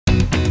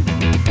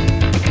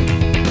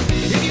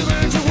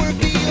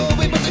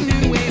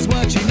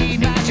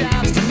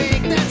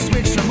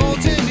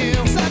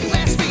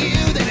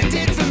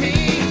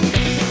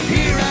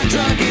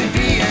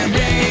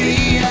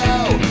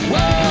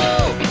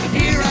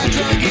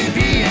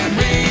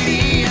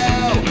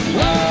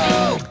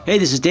Hey,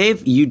 this is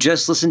Dave. You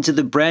just listened to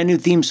the brand new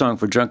theme song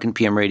for Drunken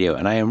PM Radio,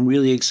 and I am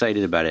really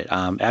excited about it.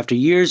 After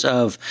years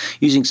of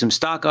using some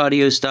stock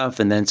audio stuff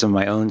and then some of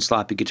my own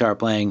sloppy guitar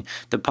playing,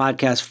 the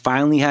podcast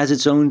finally has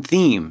its own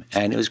theme,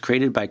 and it was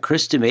created by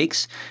Chris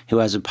DeMakes, who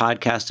has a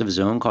podcast of his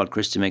own called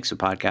Chris DeMakes a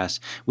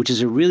Podcast, which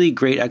is a really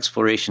great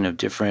exploration of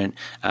different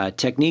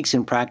techniques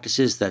and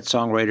practices that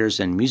songwriters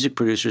and music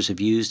producers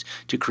have used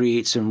to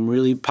create some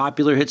really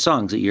popular hit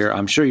songs that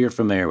I'm sure you're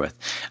familiar with.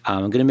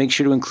 I'm going to make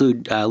sure to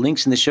include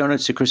links in the show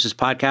notes to Chris's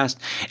podcast.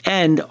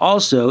 And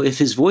also, if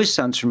his voice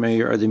sounds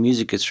familiar or the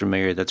music is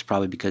familiar, that's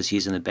probably because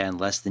he's in the band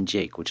Less Than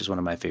Jake, which is one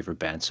of my favorite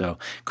bands. So,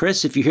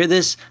 Chris, if you hear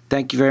this,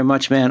 thank you very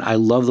much, man. I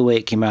love the way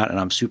it came out, and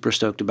I'm super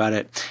stoked about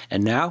it.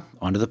 And now,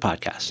 on to the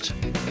podcast.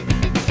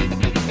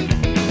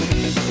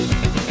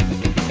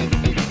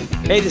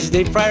 Hey, this is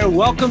Dave Fryer.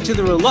 Welcome to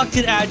The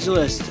Reluctant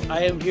Agilist.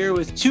 I am here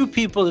with two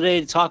people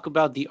today to talk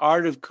about the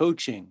art of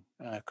coaching.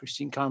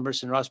 Christine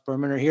Converse and Ross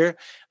Berman are here.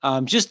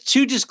 Just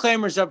two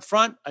disclaimers up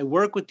front. I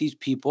work with these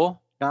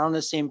people, not on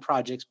the same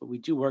projects, but we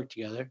do work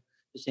together,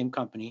 the same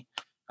company.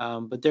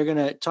 But they're going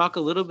to talk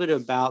a little bit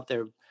about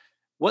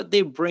what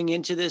they bring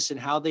into this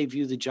and how they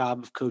view the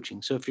job of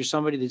coaching. So if you're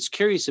somebody that's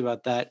curious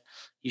about that,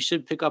 you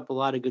should pick up a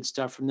lot of good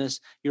stuff from this.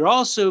 You're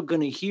also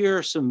going to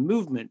hear some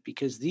movement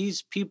because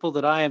these people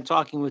that I am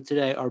talking with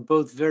today are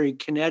both very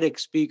kinetic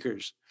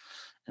speakers,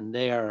 and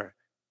they are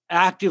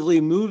actively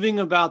moving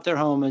about their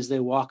home as they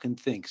walk and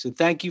think. So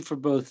thank you for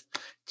both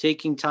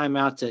taking time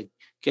out to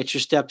get your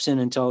steps in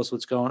and tell us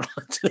what's going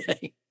on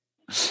today.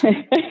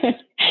 Thank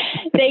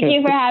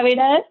you for having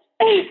us.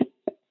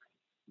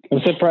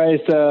 I'm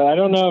surprised. I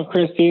don't know if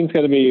Christine's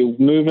going to be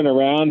moving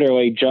around or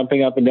like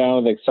jumping up and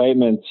down with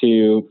excitement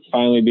to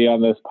finally be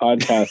on this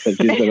podcast that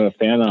she's been a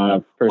fan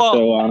of for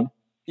so long.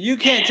 You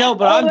can't tell,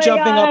 but I'm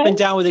jumping up and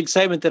down with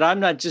excitement that I'm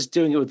not just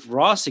doing it with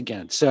Ross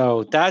again.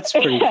 So that's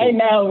pretty cool. I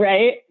know,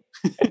 right?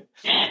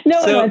 No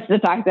one wants to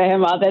talk to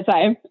him all the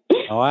time.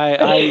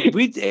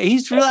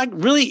 He's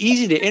really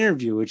easy to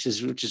interview, which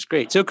is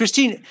great. So,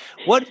 Christine,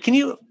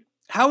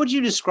 how would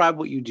you describe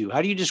what you do?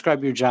 How do you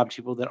describe your job to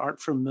people that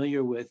aren't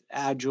familiar with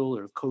Agile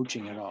or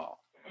coaching at all?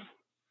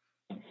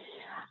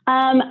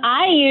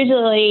 I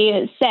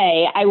usually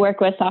say I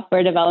work with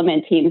software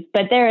development teams,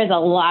 but there is a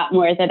lot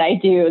more that I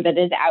do that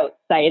is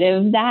outside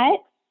of that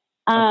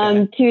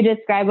to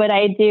describe what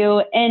I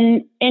do,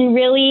 and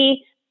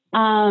really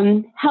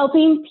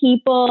helping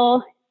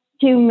people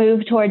to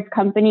move towards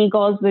company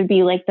goals would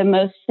be like the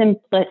most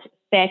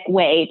simplistic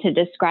way to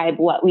describe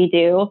what we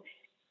do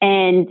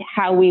and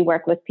how we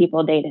work with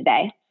people day to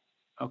day.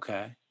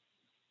 Okay.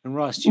 And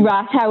Ross,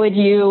 how would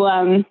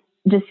you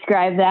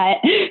describe that?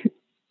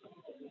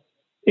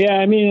 Yeah,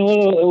 I mean, a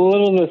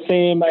little the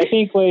same. I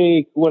think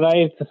like when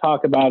I have to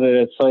talk about it,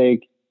 it's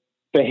like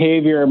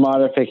behavior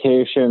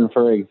modification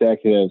for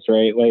executives,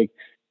 right? Like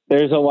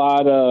there's a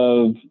lot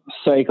of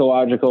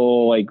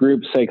psychological, like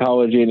group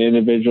psychology and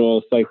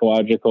individual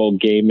psychological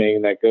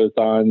gaming that goes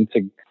on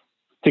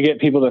to get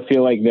people to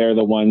feel like they're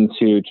the ones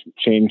who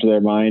changed their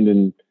mind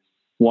and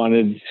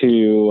wanted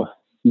to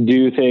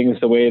do things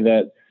the way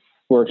that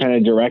we're kind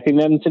of directing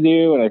them to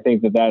do. And I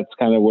think that that's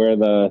kind of where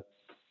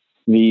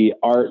the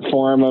art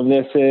form of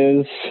this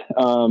is.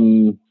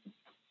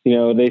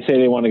 They say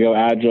they want to go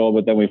agile,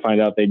 but then we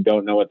find out they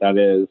don't know what that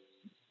is.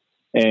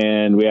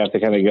 And we have to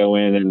kind of go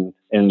in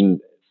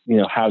and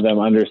have them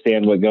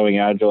understand what going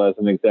agile as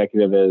an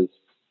executive is,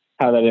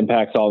 how that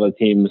impacts all the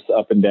teams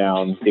up and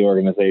down the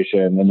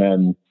organization, and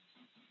then,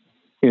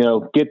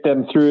 get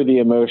them through the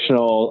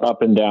emotional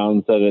up and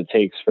downs that it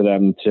takes for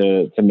them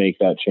to make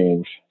that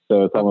change.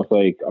 So it's almost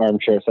like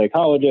armchair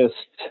psychologist,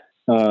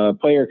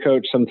 player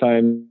coach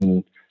sometimes,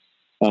 and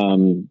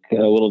a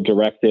little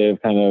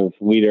directive kind of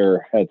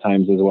leader at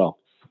times as well.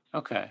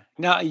 Okay.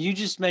 Now you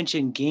just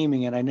mentioned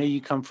gaming, and I know you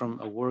come from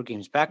a war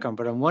games background,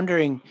 but I'm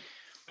wondering,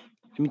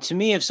 to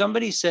me, if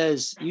somebody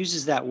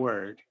uses that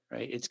word,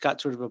 right, it's got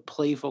sort of a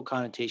playful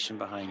connotation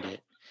behind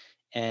it.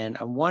 And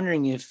I'm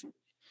wondering if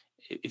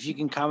you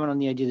can comment on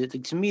the idea that,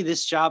 like, to me,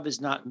 this job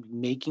is not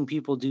making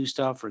people do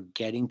stuff or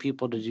getting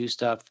people to do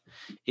stuff.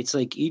 It's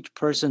like each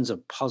person's a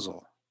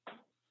puzzle.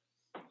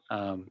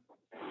 And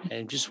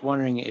just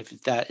wondering if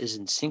that is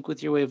in sync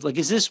with your way of, like,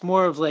 is this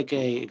more of like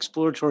a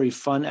exploratory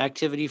fun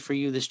activity for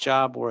you, this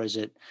job, or is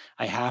it,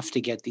 I have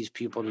to get these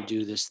people to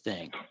do this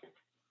thing?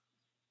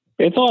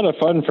 It's a lot of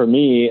fun for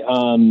me,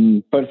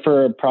 but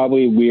for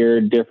probably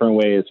weird, different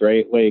ways,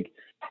 right? Like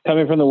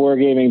coming from the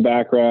wargaming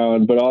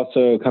background, but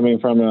also coming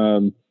from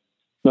a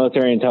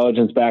military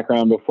intelligence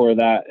background before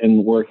that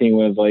and working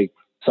with like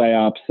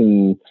PSYOPs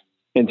and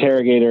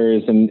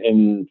interrogators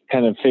and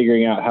kind of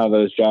figuring out how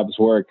those jobs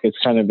work. It's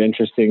kind of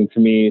interesting to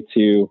me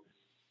to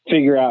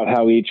figure out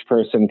how each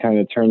person kind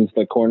of turns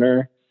the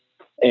corner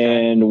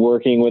and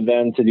working with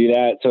them to do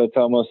that. So it's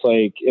almost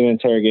like in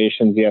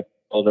interrogations, you have to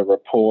build a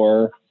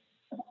rapport.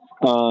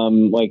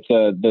 Like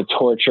the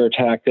torture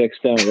tactics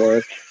don't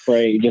work,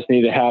 right? You just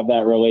need to have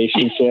that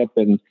relationship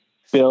and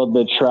build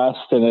the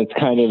trust. And it's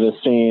kind of the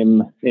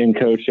same in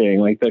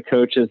coaching. Like the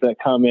coaches that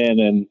come in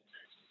and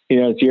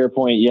to your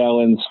point, yell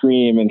and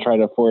scream and try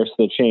to force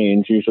the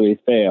change usually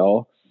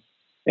fail.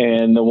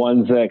 And the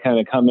ones that kind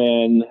of come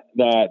in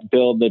that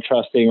build the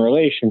trusting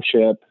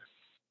relationship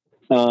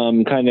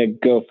kind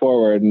of go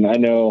forward. And I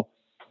know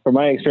from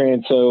my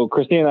experience, so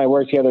Christine and I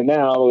work together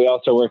now, but we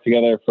also worked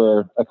together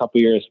for a couple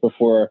of years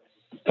before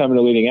coming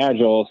to Leading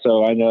Agile.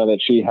 So I know that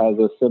she has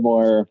a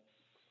similar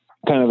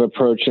kind of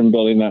approach in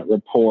building that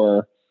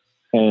rapport,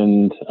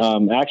 and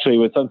actually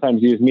would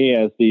sometimes use me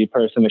as the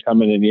person to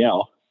come in and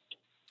yell.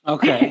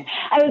 Okay.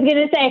 I was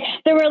going to say,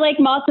 there were like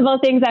multiple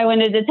things I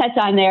wanted to touch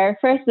on there.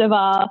 First of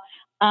all,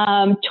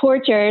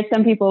 torture,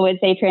 some people would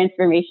say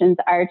transformations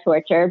are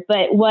torture,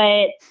 but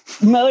what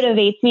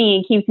motivates me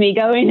and keeps me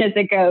going as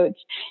a coach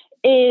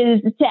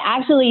is to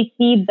actually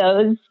see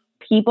those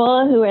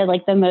people who are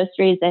like the most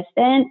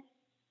resistant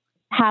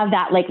have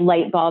that like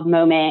light bulb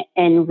moment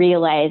and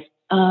realize,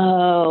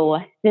 oh,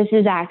 this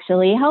is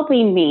actually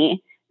helping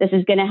me. This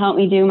is going to help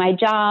me do my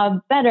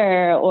job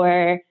better,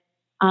 or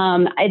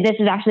this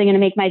is actually going to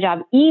make my job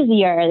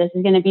easier. This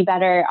is going to be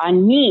better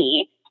on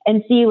me.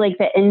 And see like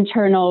the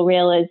internal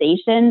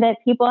realization that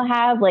people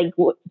have, like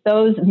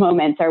those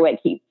moments are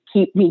what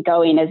keep me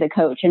going as a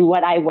coach and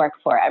what I work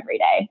for every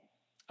day.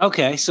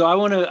 Okay. So I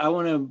want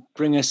to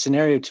bring a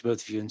scenario to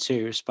both of you and see how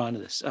you respond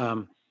to this.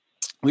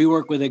 We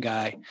work with a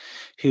guy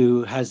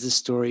who has this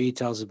story he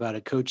tells about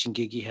a coaching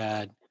gig he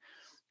had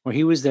where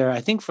he was there,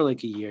 I think for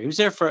like a year. He was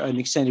there for an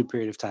extended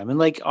period of time. And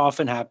like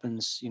often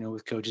happens,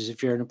 with coaches,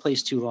 if you're in a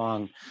place too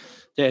long,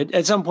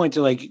 at some point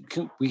they're like,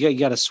 you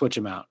got to switch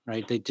them out,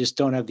 right? They just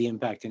don't have the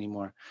impact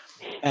anymore.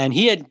 And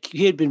he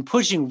had been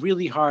pushing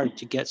really hard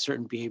to get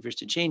certain behaviors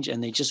to change,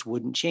 and they just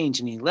wouldn't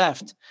change. And he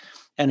left.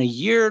 And a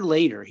year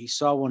later, he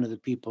saw one of the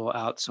people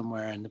out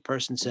somewhere, and the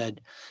person said,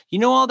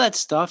 all that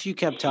stuff you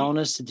kept telling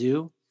us to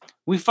do,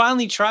 we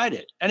finally tried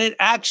it, and it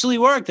actually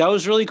worked. That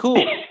was really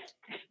cool.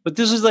 But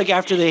this was like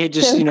after they had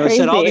just,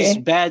 said all this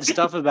bad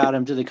stuff about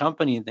him to the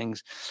company and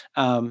things.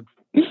 How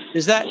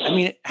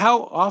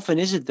often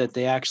is it that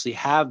they actually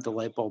have the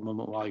light bulb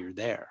moment while you're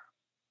there?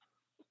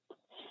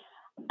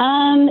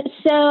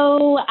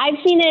 So I've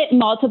seen it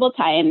multiple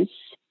times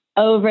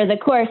over the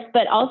course,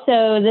 but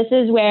also this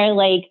is where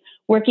like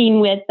working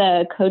with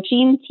the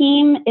coaching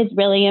team is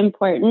really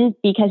important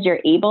because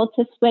you're able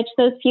to switch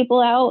those people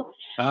out.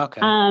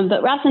 Okay.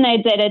 But Ross and I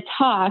did a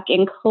talk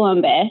in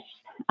Columbus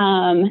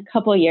a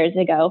couple years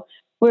ago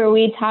where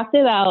we talked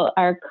about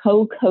our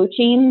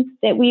co-coaching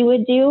that we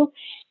would do.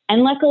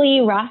 And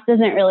luckily, Ross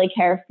doesn't really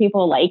care if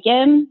people like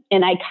him,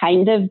 and I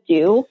kind of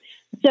do.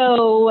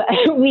 So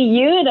we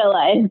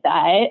utilized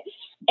that.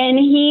 And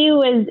he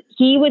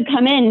would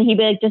come in, he'd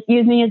be like, just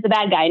use me as the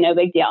bad guy, no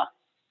big deal.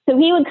 So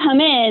he would come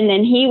in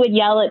and he would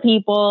yell at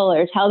people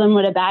or tell them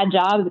what a bad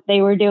job that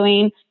they were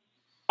doing.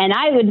 And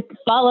I would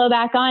follow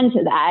back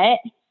onto that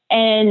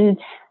and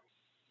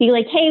be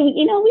like, hey,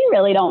 we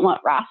really don't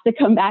want Ross to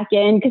come back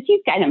in because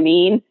he's kind of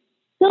mean.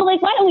 So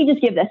like, why don't we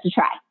just give this a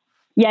try?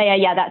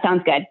 Yeah, that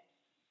sounds good.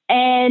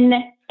 And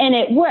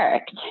it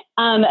worked.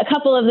 A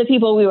couple of the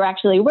people we were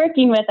actually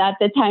working with at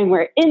the time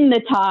were in the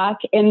talk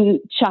and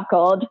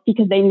chuckled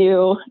because they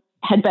knew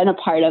had been a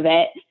part of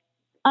it.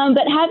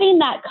 But having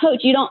that coach,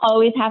 you don't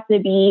always have to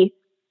be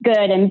good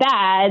and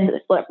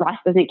bad. Look, Ross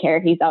doesn't care.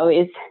 He's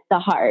always the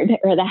hard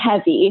or the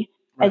heavy,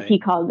 as he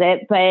calls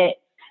it. But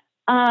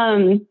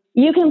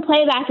you can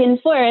play back and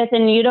forth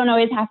and you don't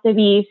always have to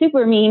be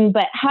super mean,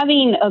 but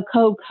having a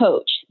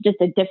co-coach, just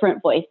a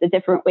different voice, a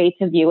different way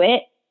to view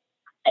it,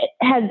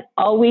 has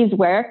always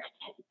worked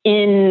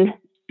in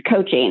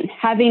coaching.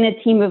 Having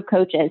a team of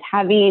coaches,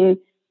 having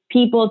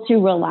people to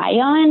rely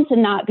on to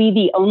not be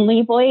the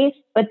only voice,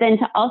 but then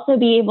to also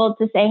be able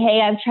to say,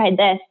 hey, I've tried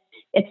this.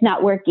 It's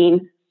not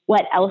working.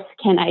 What else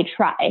can I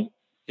try?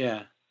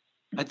 Yeah.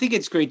 I think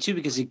it's great too,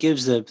 because it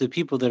gives the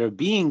people that are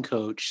being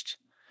coached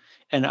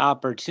an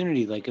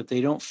opportunity. Like if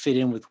they don't fit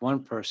in with one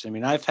person, I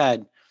mean, I've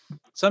had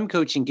some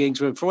coaching gigs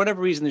where for whatever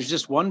reason, there's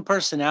just one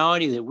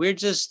personality that we're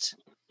just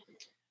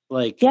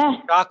like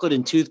chocolate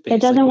and toothpaste.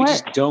 It doesn't work. We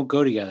just don't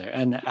go together,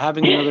 and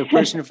having another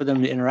person for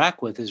them to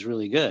interact with is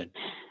really good.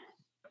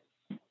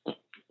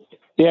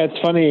 Yeah, it's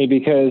funny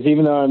because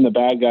even though I'm the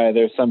bad guy,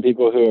 there's some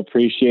people who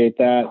appreciate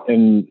that.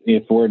 And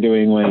if we're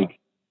doing like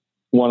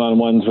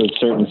one-on-ones with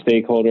certain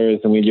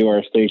stakeholders and we do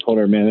our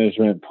stakeholder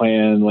management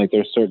plan, like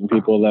there's certain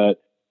people that,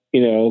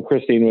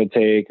 Christine would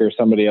take or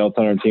somebody else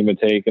on our team would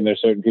take. And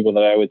there's certain people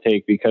that I would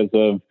take because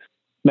of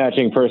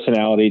matching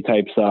personality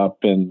types up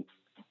and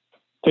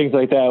things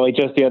like that. Like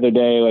just the other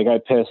day, like I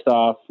pissed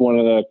off one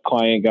of the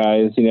client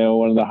guys,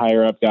 one of the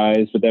higher up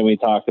guys, but then we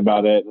talked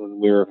about it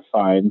and we were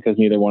fine because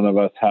neither one of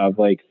us have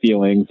like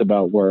feelings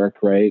about work.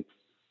 Right.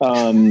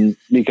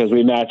 Because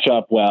we match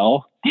up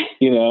well,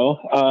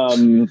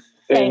 and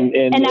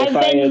I've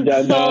been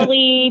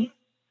solely,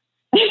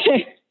 go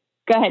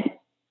ahead.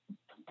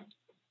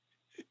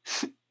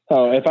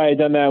 Oh, if I had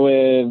done that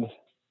with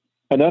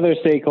another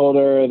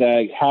stakeholder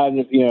that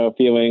had,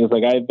 feelings,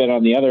 like I've been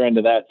on the other end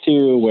of that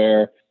too,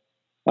 where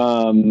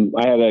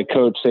I had a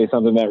coach say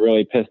something that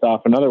really pissed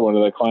off another one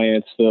of the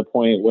clients to the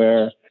point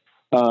where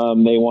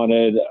they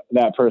wanted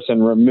that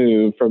person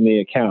removed from the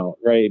account,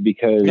 right?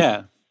 Because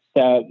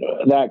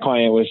that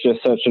client was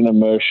just such an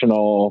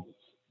emotional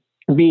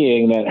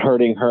being that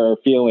hurting her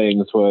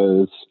feelings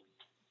was,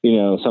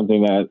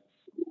 something that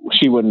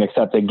she wouldn't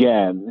accept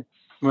again.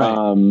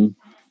 Right.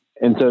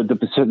 And so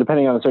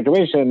depending on the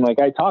situation, like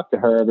I talk to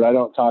her, but I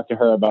don't talk to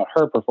her about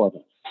her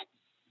performance.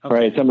 Okay.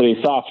 Right.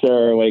 Somebody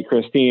softer like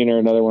Christine or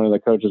another one of the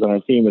coaches on our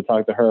team would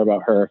talk to her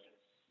about her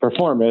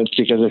performance,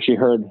 because if she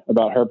heard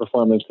about her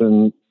performance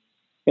in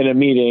a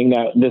meeting,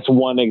 that this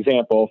one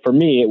example for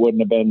me, it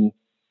wouldn't have been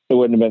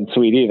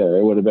sweet either.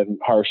 It would have been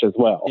harsh as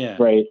well. Yeah.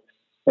 Right.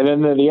 And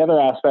then the other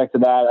aspect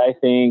of that, I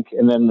think,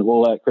 and then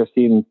we'll let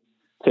Christine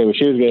say what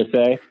she was going to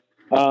say,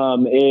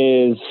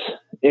 is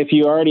if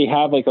you already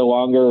have like a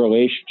longer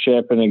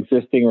relationship, an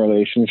existing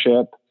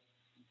relationship,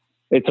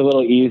 it's a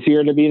little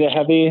easier to be the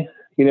heavy,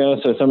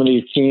 so some of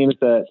these teams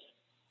that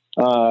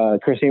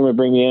Christine would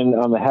bring me in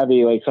on the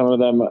heavy, like some of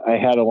them I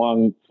had a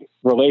long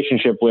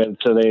relationship with,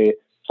 so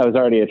I was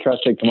already a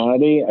trusted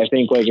commodity. I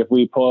think like if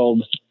we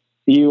pulled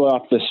you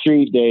off the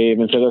street, Dave,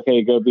 and said,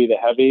 okay, go be the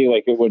heavy,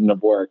 like it wouldn't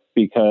have worked,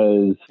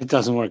 because it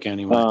doesn't work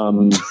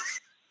anyway.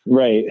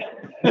 Right.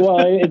 Well,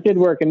 it did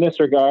work in this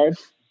regard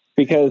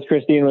because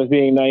Christine was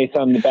being nice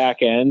on the back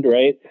end.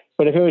 Right.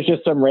 But if it was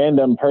just some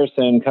random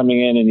person coming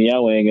in and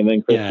yelling, and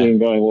then Christine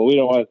going, well, we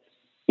don't want,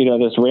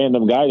 this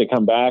random guy to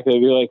come back, they'd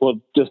be like, well,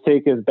 just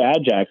take his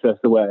badge access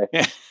away.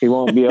 He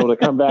won't be able to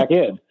come back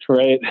in.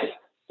 Right.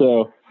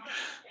 So.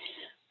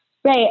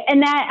 Right.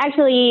 And that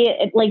actually,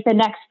 like the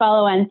next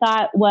follow-on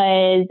thought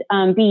was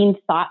being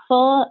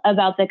thoughtful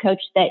about the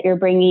coach that you're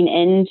bringing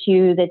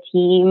into the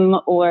team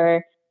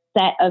or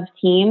set of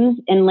teams.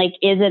 And like,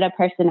 is it a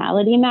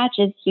personality match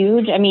is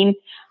huge. I mean,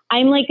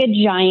 I'm like a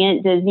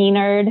giant Disney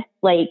nerd,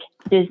 like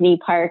Disney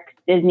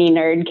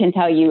nerd can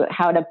tell you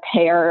how to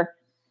pair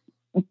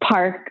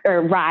park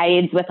or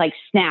rides with like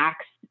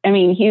snacks. I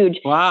mean, huge.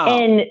 Wow.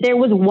 And there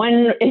was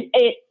one,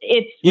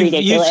 it's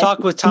ridiculous. You've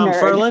talked with Tom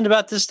Furland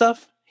about this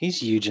stuff?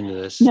 He's huge into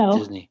this. No,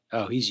 Disney.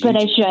 Oh, he's huge. But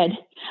I should.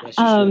 Yes,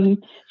 you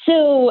should.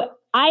 So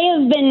I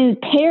have been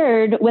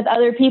paired with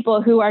other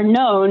people who are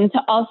known to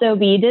also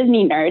be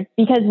Disney nerds,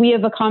 because we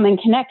have a common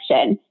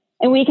connection,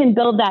 and we can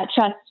build that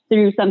trust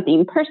through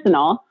something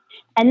personal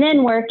and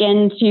then work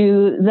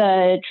into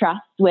the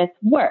trust with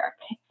work.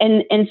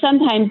 And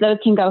sometimes those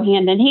can go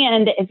hand in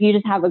hand if you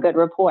just have a good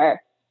rapport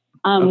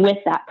with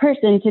that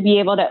person to be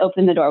able to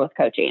open the door with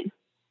coaching.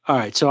 All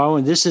right.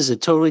 So this is a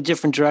totally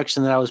different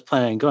direction than I was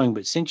planning on going,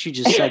 but since you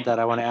just said that,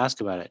 I want to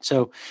ask about it.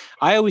 So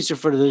I always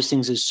refer to those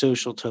things as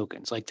social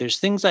tokens. Like there's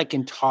things I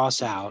can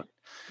toss out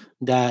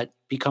that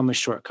become a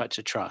shortcut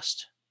to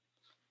trust.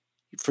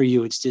 For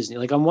you, it's Disney.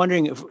 Like I'm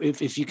wondering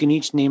if you can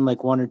each name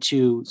like one or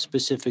two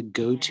specific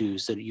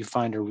go-tos that you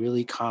find are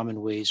really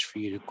common ways for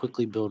you to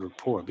quickly build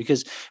rapport.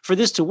 Because for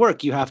this to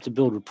work, you have to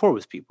build rapport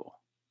with people,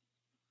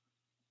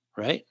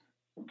 right?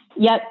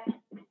 Yep.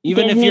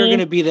 Even Disney, if you're going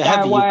to be the Star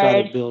heavy, Wars. you've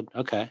got to build.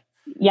 Okay.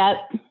 Yep.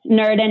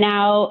 Nerding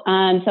out.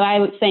 So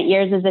I spent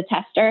years as a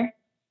tester.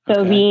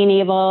 So being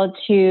able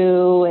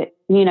to,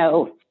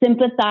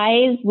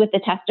 sympathize with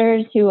the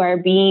testers who are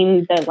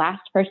being the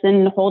last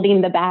person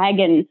holding the bag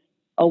and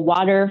a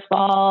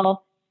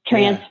waterfall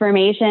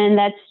transformation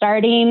that's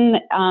starting,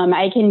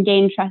 I can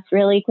gain trust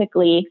really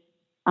quickly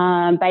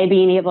by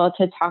being able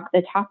to talk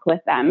the talk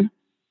with them.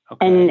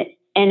 Okay.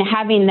 And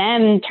having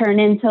them turn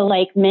into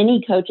like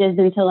mini coaches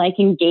until I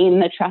can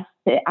gain the trust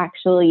to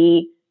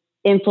actually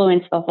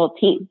influence the whole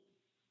team.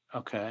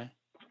 Okay.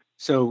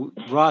 So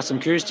Ross,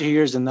 I'm curious to hear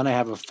yours, and then I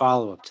have a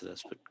follow-up to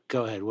this, but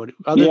go ahead. What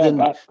other than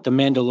The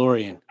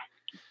Mandalorian?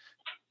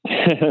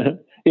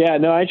 Yeah,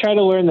 no, I try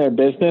to learn their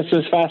business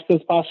as fast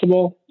as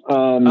possible.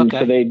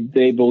 So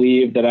they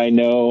believe that I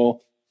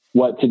know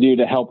what to do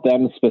to help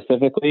them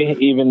specifically,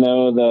 even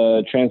though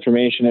the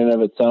transformation in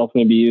of itself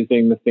may be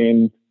using the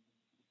same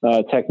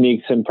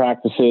techniques and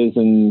practices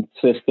and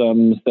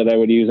systems that I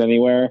would use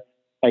anywhere.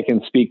 I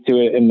can speak to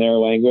it in their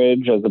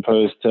language as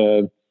opposed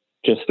to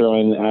just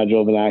throwing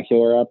agile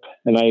vernacular up.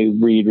 And I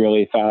read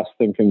really fast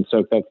and can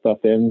soak that stuff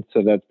in.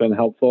 So that's been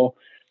helpful.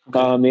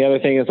 Okay. The other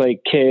thing is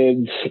like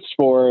kids,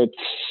 sports,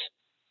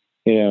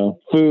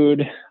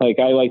 food. Like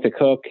I like to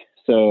cook.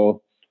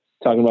 So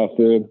talking about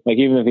food, like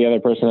even if the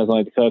other person doesn't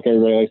like to cook,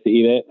 everybody likes to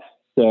eat it.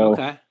 So,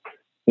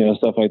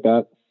 stuff like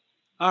that.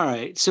 All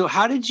right. So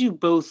how did you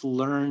both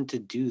learn to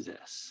do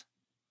this?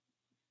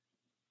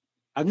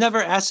 I've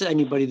never asked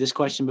anybody this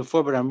question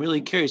before, but I'm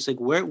really curious. Like,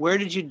 where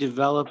did you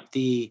develop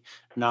the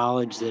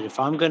knowledge that if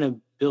I'm going to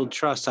build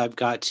trust, I've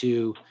got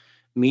to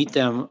meet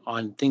them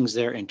on things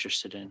they're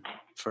interested in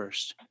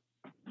first?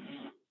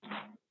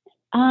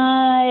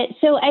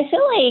 So I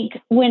feel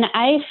like when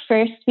I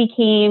first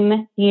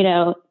became,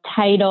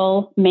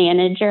 title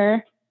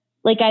manager,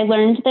 like I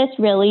learned this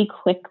really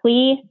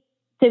quickly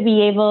to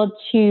be able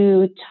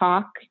to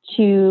talk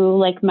to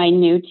like my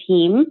new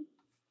team,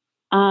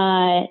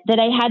 that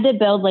I had to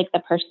build like the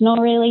personal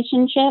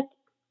relationship.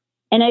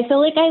 And I feel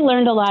like I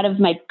learned a lot of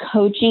my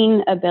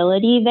coaching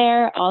ability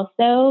there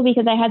also,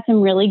 because I had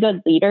some really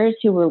good leaders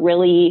who were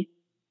really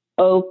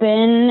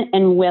open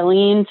and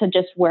willing to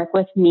just work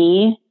with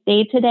me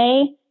day to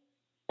day.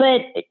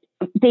 But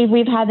Dave,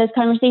 we've had this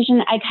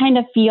conversation. I kind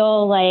of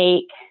feel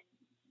like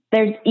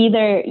there's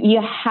either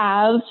you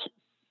have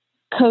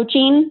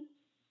coaching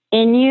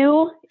in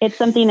you, it's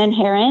something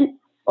inherent,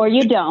 or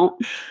you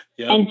don't.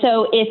 Yep. And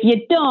so if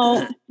you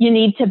don't, you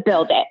need to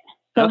build it.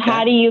 So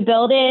how do you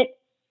build it?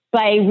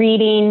 By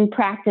reading,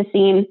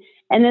 practicing.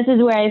 And this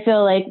is where I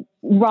feel like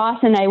Ross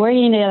and I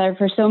working together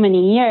for so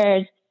many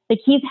years, like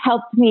he's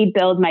helped me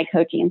build my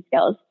coaching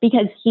skills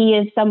because he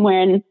is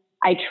someone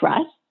I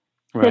trust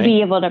to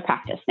be able to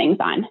practice things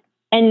on.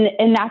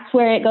 And that's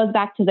where it goes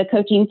back to the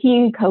coaching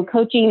team,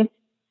 co-coaching,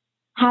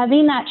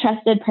 having that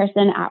trusted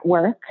person at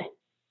work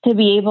to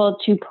be able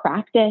to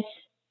practice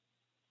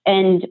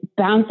and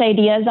bounce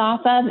ideas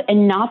off of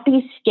and not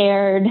be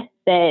scared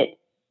that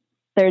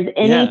there's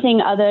anything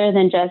other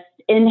than just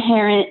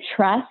inherent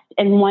trust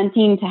and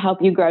wanting to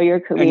help you grow your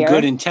career. And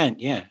good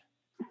intent, yeah.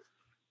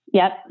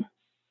 Yep,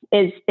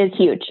 is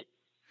huge.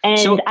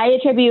 And I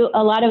attribute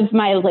a lot of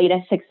my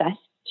latest success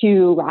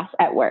to Ross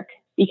at work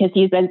because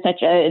he's been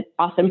such an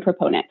awesome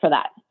proponent for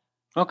that.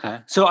 Okay.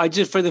 So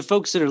for the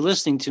folks that are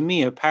listening to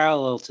me, a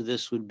parallel to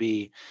this would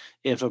be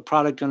if a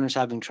product owner is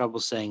having trouble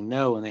saying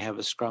no and they have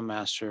a scrum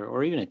master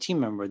or even a team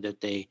member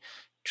that they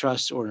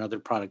trust or another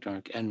product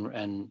owner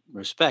and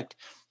respect,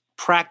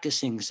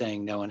 practicing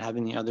saying no and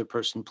having the other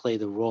person play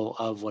the role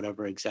of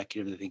whatever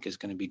executive they think is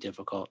going to be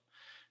difficult.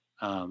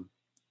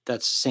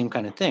 That's the same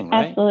kind of thing,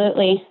 right?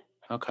 Absolutely.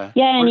 Okay.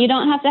 Yeah. And you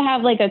don't have to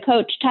have like a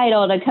coach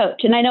title to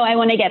coach. And I know I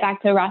want to get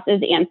back to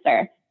Ross's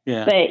answer.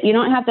 Yeah. But you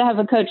don't have to have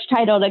a coach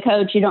title to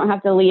coach. You don't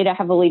have to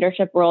have a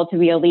leadership role to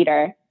be a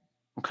leader.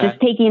 Okay. Just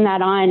taking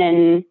that on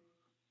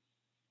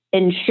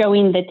and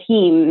showing the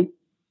team,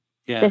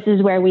 this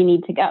is where we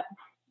need to go.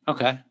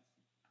 Okay.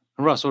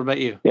 Russ, what about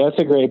you? Yeah, that's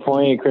a great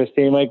point,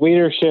 Christine. Like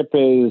leadership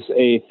is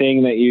a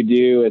thing that you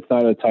do. It's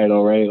not a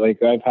title, right?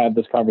 Like I've had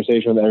this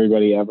conversation with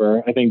everybody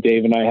ever. I think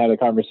Dave and I had a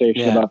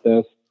conversation about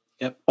this.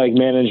 Yep. Like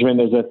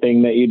management is a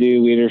thing that you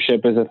do.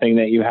 Leadership is a thing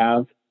that you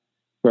have,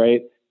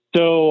 right?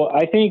 So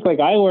I think like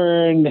I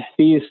learned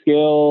these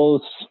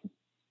skills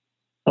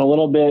a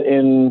little bit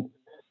in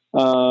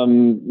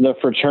the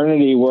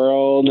fraternity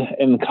world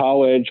in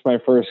college, my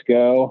first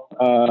go,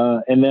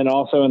 and then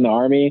also in the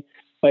Army.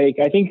 Like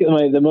I think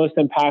the most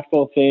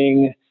impactful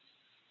thing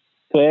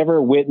that I ever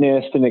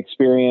witnessed and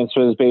experienced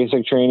was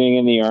basic training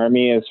in the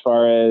Army as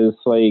far as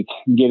like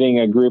getting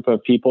a group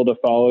of people to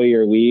follow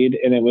your lead.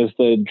 And it was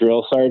the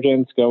drill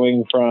sergeants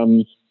going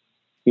from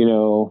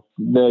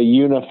the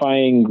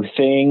unifying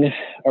thing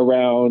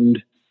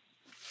around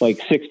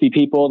like 60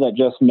 people that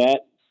just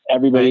met.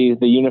 Everybody,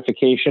 the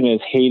unification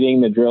is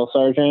hating the drill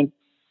sergeant.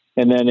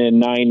 And then in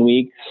 9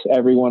 weeks,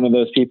 every one of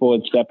those people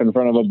would step in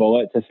front of a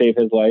bullet to save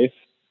his life.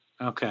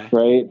 Okay.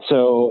 Right.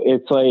 So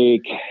it's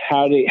like,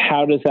 how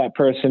does that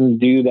person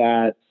do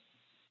that?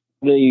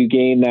 How do you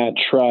gain that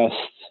trust?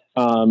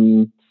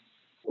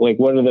 Like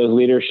what are those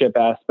leadership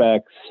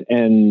aspects?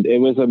 And it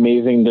was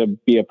amazing to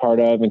be a part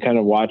of and kind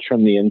of watch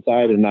from the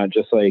inside and not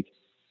just like,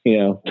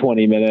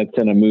 20 minutes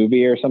in a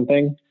movie or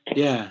something.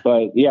 Yeah.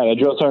 But yeah, the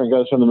drill sergeant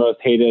goes from the most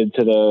hated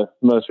to the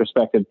most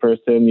respected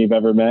person you've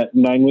ever met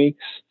in 9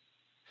 weeks.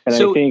 And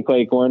I think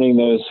like learning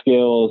those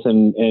skills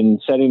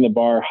and setting the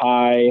bar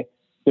high,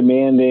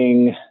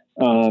 demanding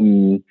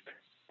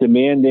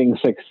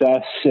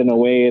success in a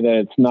way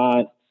that's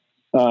not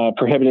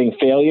prohibiting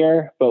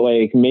failure, but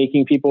like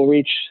making people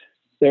reach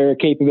their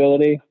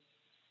capability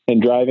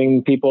and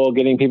driving people,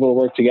 getting people to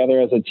work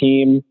together as a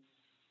team.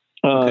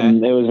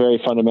 It was very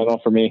fundamental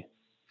for me.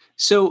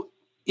 So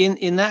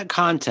in that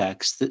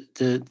context,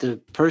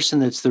 the person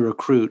that's the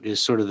recruit is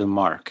sort of the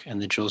mark,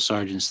 and the drill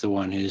sergeant's the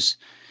one who's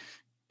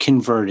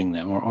converting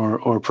them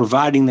or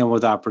providing them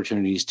with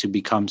opportunities to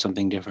become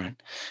something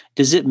different.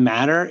 Does it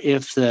matter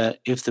if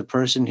the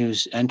person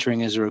who's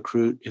entering as a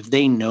recruit, if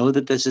they know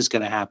that this is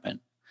going to happen?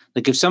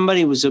 Like if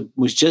somebody was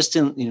just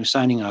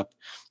signing up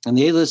and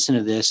they listened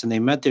to this and they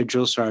met their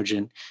drill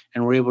sergeant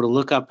and were able to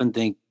look up and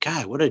think,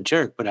 God, what a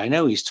jerk, but I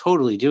know he's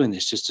totally doing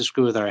this just to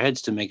screw with our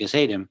heads to make us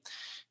hate him.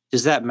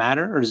 Does that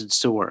matter or does it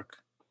still work?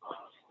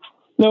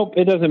 Nope,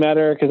 it doesn't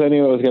matter because I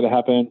knew it was going to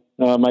happen.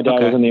 My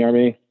dad was in the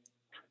Army.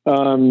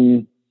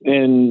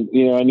 And,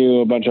 I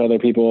knew a bunch of other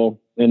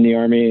people in the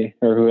Army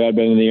or who had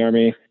been in the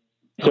Army.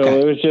 So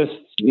it was just,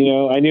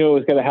 I knew it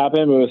was going to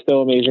happen, but it was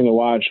still amazing to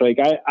watch. Like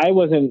I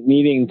wasn't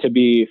needing to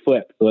be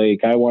flipped.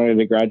 Like I wanted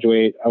to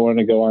graduate. I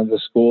wanted to go on to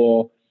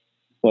school.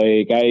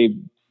 Like I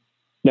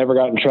never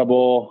got in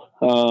trouble.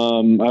 I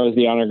was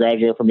the honor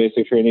graduate from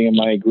basic training in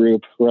my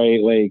group,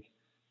 right? Like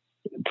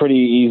pretty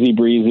easy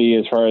breezy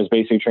as far as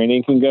basic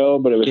training can go,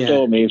 but it was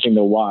still amazing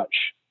to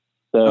watch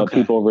the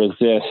people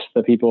resist,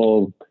 the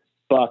people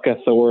buck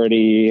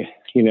authority,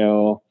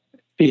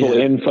 people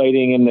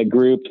infighting in the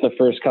group the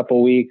first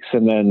couple weeks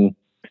and then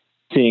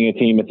seeing a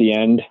team at the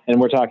end. And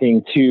we're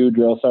talking 2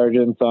 drill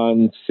sergeants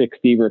on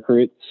 60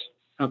 recruits.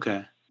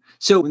 Okay.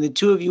 So when the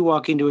two of you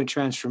walk into a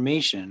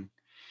transformation,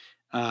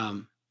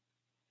 how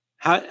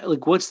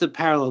what's the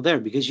parallel there?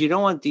 Because you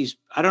don't want these,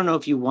 I don't know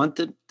if you want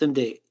them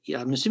to,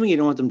 I'm assuming you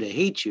don't want them to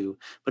hate you,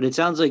 but it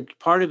sounds like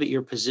part of it,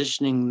 you're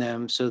positioning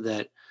them so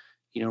that,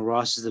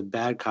 Ross is the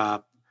bad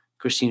cop,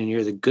 Christina, and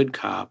you're the good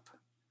cop. I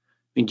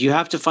mean, do you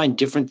have to find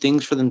different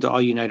things for them to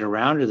all unite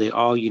around? Or are they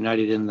all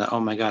united in the,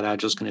 oh my God,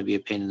 Agile's going to be a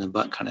pain in the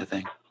butt kind of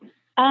thing?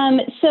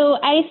 So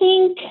I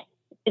think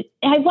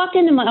I've walked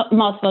into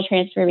multiple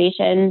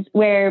transformations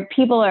where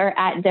people are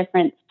at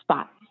different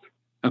spots.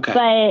 Okay.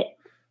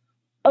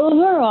 But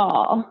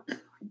overall,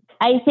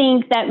 I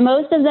think that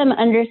most of them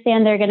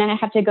understand they're going to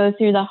have to go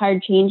through the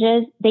hard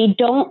changes. They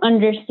don't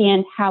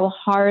understand how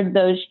hard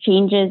those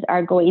changes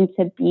are going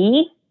to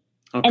be.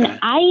 Okay. And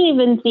I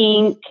even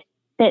think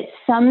that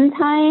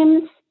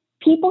sometimes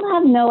people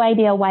have no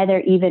idea why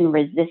they're even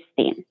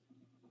resisting.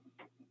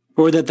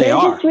 Or that they're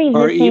are.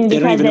 Or if they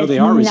don't even know they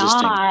are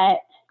resisting.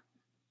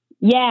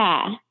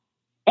 Yeah.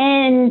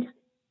 And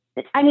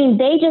I mean,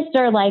 they just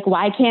are like,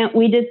 why can't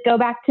we just go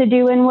back to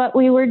doing what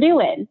we were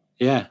doing?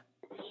 Yeah.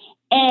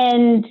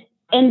 And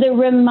the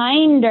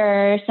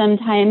reminder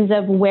sometimes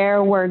of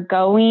where we're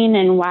going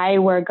and why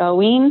we're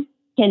going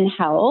can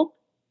help.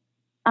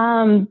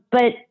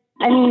 But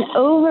I mean,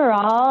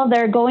 overall,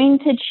 they're going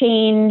to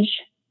change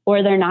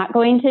or they're not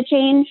going to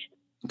change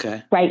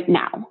right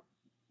now.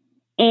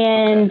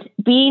 And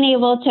being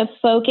able to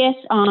focus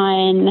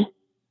on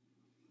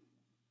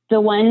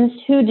the ones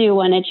who do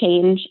want to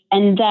change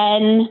and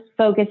then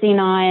focusing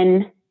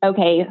on,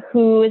 okay,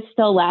 who is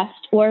still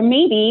left? Or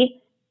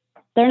maybe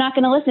they're not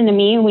going to listen to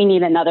me. We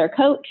need another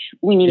coach.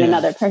 We need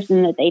another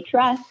person that they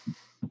trust.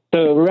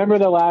 So remember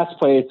the last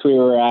place we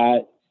were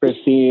at,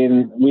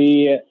 Christine,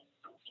 we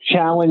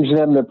challenged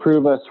them to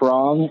prove us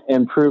wrong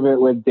and prove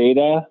it with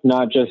data,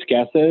 not just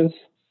guesses.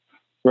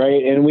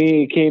 Right. And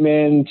we came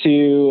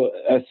into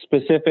a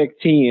specific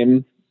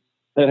team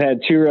that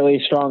had two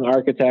really strong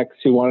architects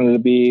who wanted to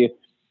be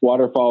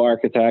waterfall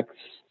architects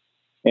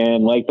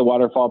and like the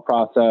waterfall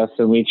process.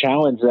 And we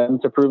challenged them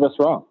to prove us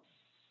wrong.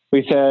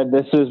 We said,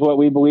 this is what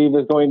we believe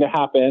is going to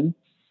happen.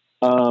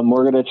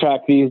 We're going to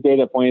track these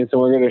data points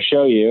and we're going to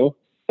show you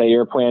that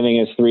your planning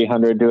is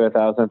 300 to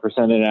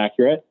 1,000%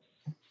 inaccurate.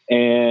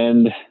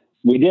 And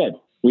we did.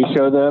 We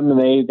showed them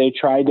and they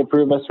tried to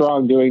prove us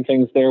wrong doing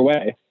things their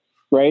way.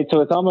 Right.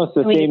 So it's almost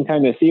the same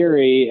kind of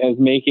theory as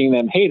making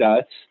them hate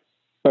us,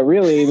 but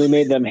really we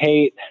made them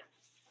hate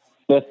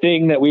the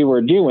thing that we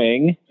were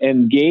doing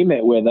and game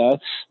it with us,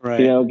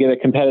 get a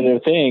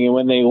competitive thing. And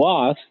when they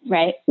lost,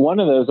 one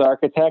of those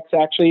architects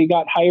actually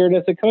got hired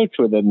as a coach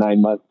within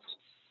 9 months.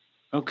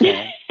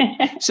 Okay.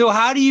 So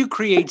how do you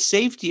create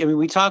safety? I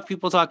mean,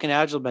 people talk in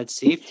Agile about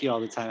safety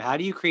all the time. How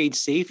do you create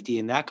safety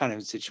in that kind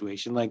of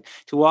situation? Like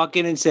to walk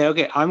in and say,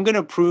 okay, I'm going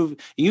to prove,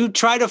 you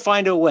try to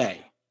find a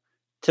way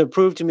to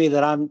prove to me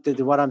that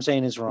what I'm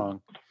saying is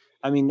wrong.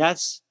 I mean,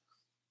 it's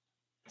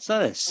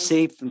not a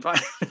safe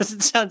environment. It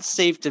doesn't sound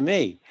safe to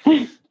me.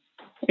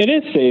 It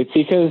is safe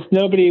because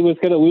nobody was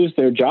going to lose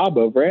their job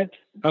over it.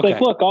 It's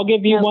like, look, I'll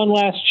give you one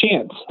last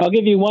chance. I'll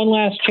give you one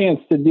last chance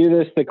to do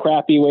this the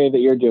crappy way that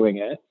you're doing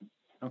it.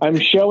 Okay. I'm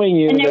showing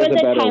you there's a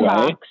better way.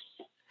 Box.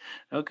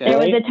 Okay. There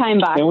was a time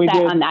box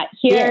set on that.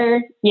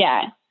 Here,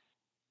 yeah.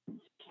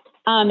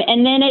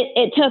 And then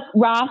it took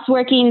Ross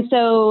working,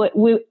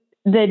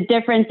 the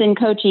difference in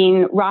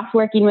coaching, Ross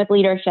working with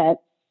leadership,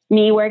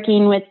 me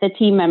working with the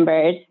team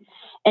members,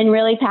 and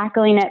really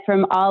tackling it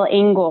from all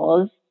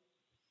angles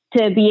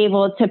to be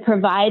able to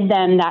provide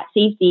them that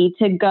safety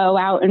to go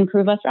out and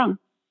prove us wrong.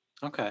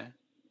 Okay.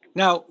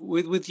 Now,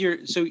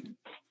 so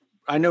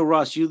I know,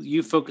 Ross,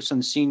 you focus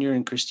on senior,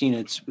 and Christina,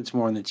 it's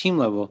more on the team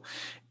level.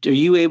 Are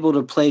you able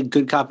to play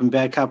good cop and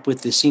bad cop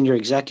with the senior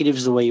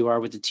executives the way you are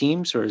with the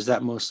teams, or is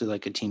that mostly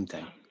like a team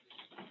thing?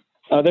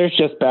 There's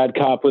just bad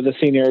cop with the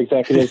senior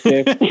executives,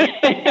 Dave.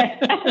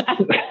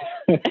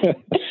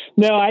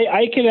 No,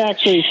 I can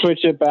actually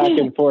switch it back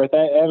and forth.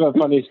 I have a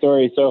funny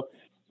story. So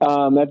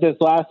at this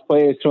last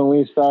place, when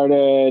we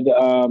started,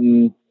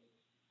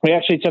 we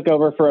actually took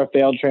over for a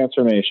failed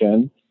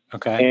transformation.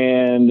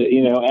 Okay. And,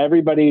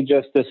 everybody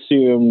just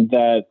assumed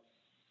that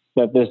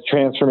this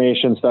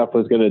transformation stuff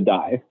was going to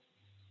die.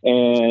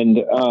 And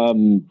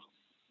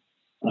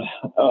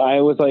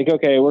I was like,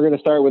 okay, we're going to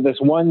start with this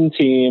one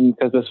team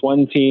because this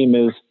one team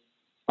is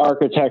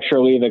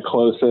architecturally the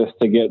closest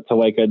to get to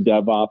like a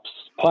DevOps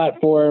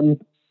platform.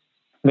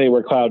 They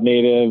were cloud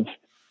native,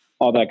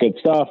 all that good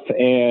stuff.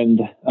 And,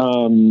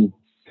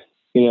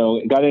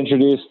 got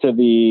introduced to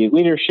the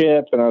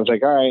leadership and I was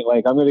like, all right,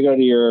 like I'm going to go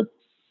to your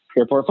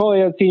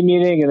portfolio team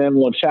meeting and then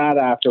we'll chat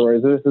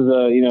afterwards. This is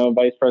a,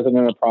 vice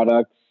president of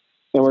product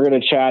and we're going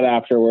to chat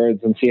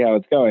afterwards and see how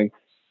it's going.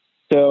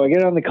 So I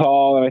get on the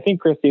call, and I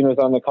think Christine was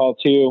on the call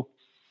too,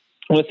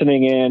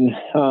 listening in,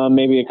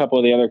 maybe a couple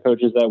of the other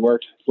coaches that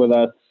worked with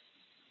us.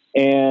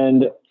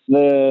 And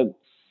the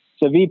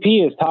VP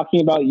is talking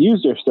about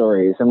user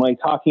stories and like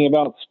talking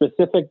about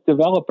specific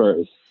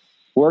developers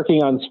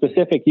working on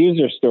specific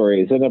user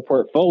stories in a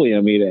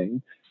portfolio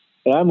meeting.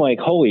 And I'm like,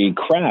 holy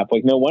crap,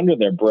 like no wonder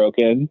they're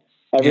broken.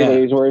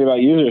 Everybody's worried about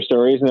user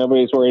stories.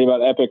 Nobody's worried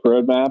about epic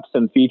roadmaps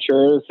and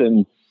features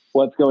and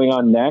what's going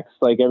on next.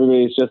 Like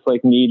everybody's just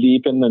like knee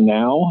deep in the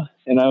now.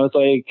 And I was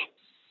like,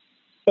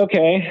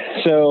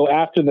 okay. So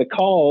after the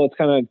call, it's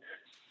kind of,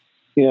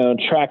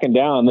 tracking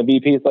down. The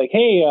VP is like,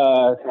 hey,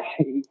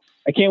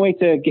 I can't wait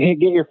to get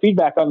your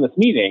feedback on this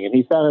meeting. And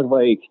he sounded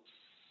like,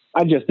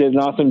 I just did an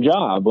awesome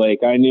job. Like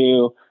I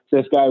knew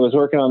this guy was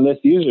working on this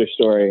user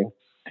story.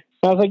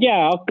 I was like,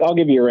 yeah, I'll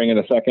give you a ring in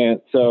a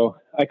second. So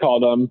I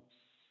called him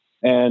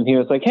and he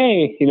was like,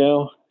 hey,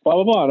 blah,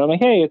 blah, blah. And I'm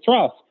like, hey, it's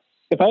Ross.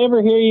 If I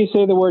ever hear you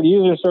say the word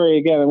user story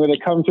again, I'm going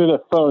to come through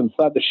the phone and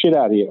slap the shit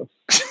out of you.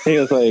 And he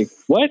was like,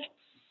 what?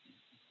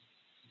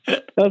 I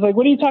was like,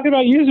 what are you talking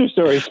about user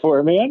stories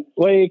for, man?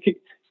 Like,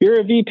 you're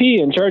a VP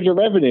in charge of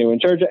revenue, in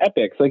charge of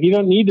epics. Like, you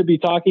don't need to be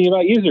talking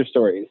about user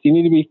stories. You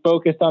need to be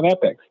focused on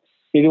epics.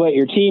 You need to let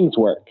your teams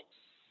work.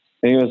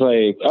 And he was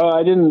like, oh,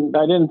 I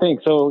didn't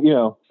think so.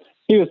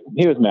 He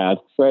was mad,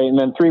 right? And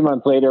then 3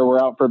 months later,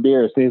 we're out for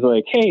beers. And he's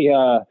like, hey,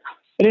 I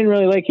didn't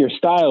really like your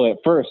style at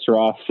first,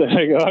 Ross. And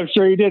I go, I'm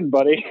sure you didn't,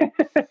 buddy.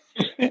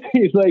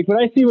 He's like, but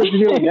I see what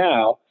you're doing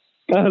now.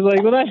 I was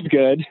like, well, that's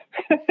good.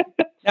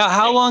 Now,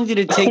 how long did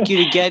it take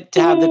you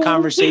to have the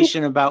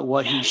conversation about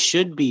what he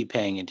should be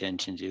paying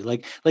attention to?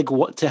 Like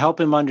what, to help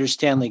him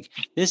understand, like,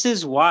 this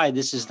is why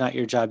this is not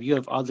your job. You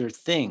have other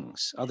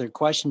things, other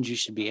questions you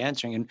should be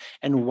answering.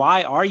 And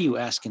why are you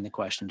asking the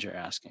questions you're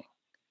asking?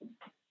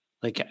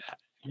 Like,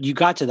 you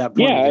got to that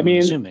point, yeah, I'm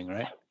assuming,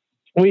 right?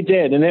 We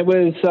did. And it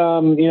was,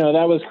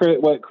 that was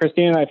what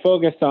Christine and I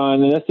focused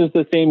on. And this is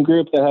the same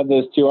group that had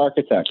those two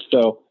architects.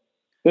 So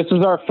this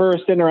was our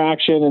first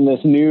interaction in this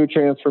new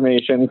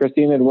transformation.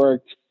 Christine had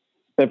worked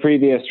the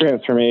previous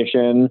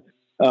transformation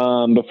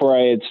before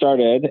I had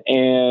started.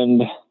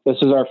 And this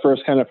is our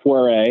first kind of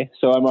foray.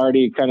 So I'm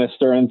already kind of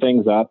stirring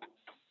things up.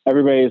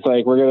 Everybody's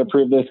like, we're going to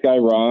prove this guy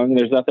wrong.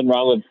 There's nothing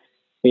wrong with,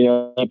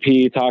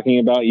 EP talking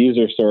about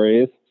user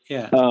stories.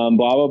 Yeah. Blah,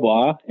 blah,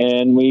 blah.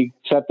 And we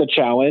set the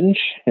challenge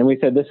and we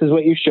said, this is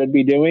what you should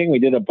be doing. We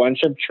did a bunch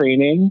of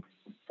training.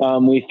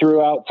 We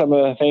threw out some of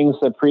the things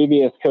the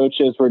previous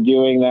coaches were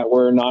doing that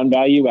were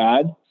non-value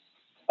add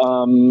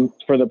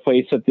for the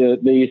place that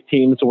these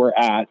teams were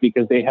at,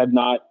 because they had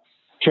not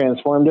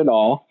transformed at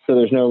all. So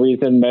there's no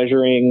reason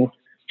measuring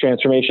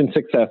transformation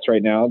success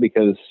right now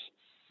because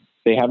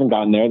they haven't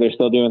gotten there. They're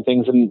still doing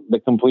things in the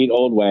complete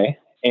old way.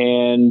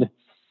 And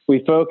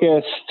we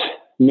focused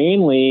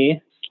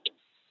mainly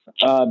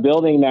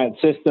building that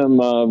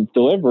system of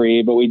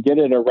delivery, but we did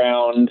it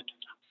around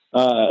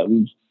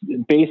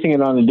basing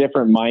it on a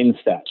different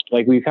mindset.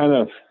 Like we kind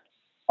of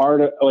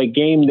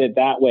gamed it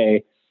that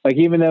way. Like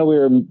even though we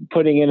were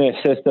putting in a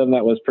system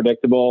that was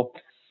predictable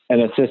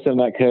and a system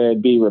that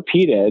could be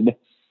repeated,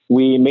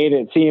 we made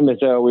it seem as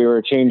though we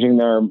were changing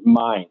their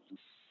mind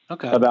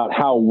about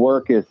how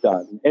work is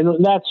done.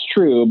 And that's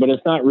true, but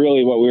it's not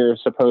really what we were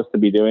supposed to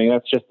be doing.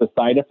 That's just a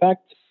side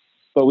effect.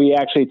 But we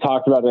actually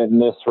talked about it in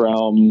this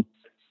realm,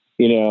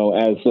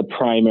 as the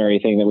primary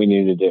thing that we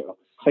need to do.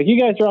 Like, you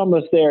guys are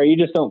almost there. You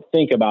just don't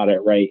think about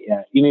it right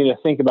yet. You need to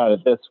think about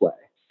it this way.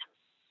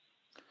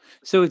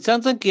 So it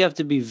sounds like you have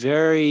to be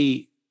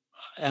very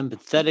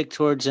empathetic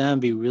towards them,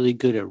 be really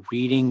good at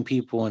reading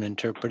people and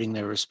interpreting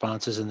their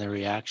responses and their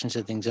reactions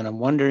to things. And I'm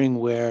wondering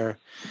where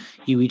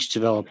you each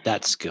developed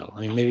that skill.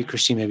 I mean, maybe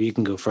Christine, maybe you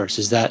can go first.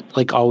 Is that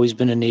like always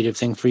been a native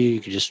thing for you?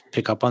 You could just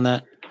pick up on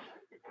that?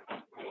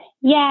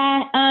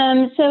 Yeah.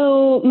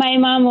 So my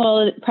mom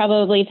would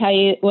probably tell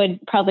you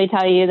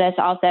this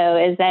also,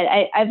 is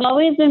that I've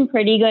always been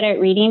pretty good at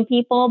reading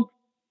people,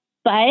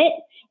 but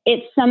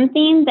it's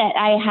something that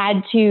I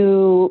had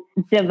to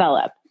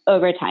develop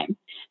over time.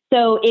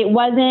 So it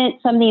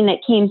wasn't something that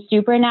came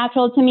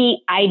supernatural to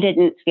me. I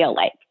didn't feel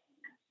like.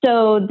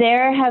 So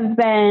there have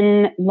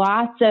been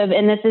lots of,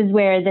 and this is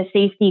where the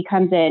safety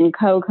comes in,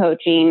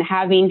 co-coaching,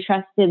 having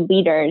trusted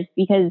leaders,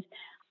 because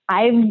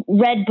I've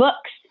read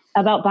books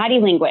about body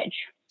language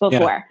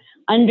before,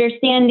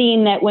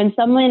 understanding that when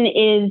someone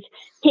is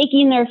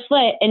taking their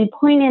foot and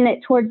pointing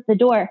it towards the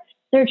door,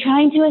 they're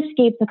trying to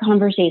escape the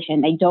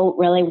conversation. They don't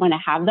really want to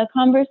have the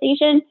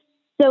conversation.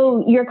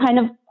 So you're kind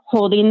of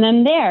holding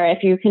them there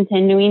if you're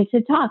continuing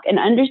to talk, and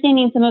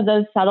understanding some of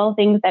those subtle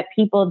things that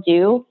people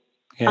do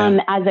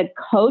as a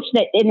coach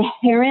that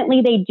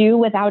inherently they do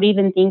without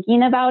even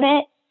thinking about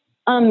it,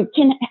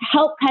 can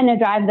help kind of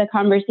drive the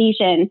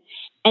conversation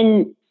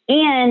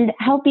and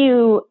help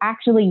you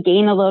actually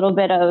gain a little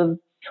bit of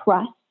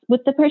trust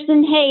with the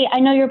person. Hey, I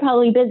know you're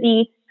probably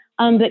busy,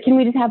 but can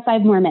we just have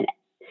 5 more minutes?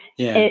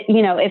 Yeah.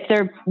 If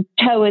their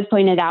toe is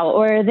pointed out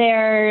or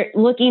they're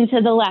looking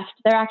to the left,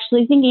 they're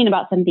actually thinking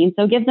about something.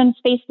 So give them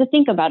space to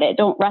think about it.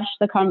 Don't rush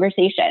the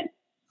conversation.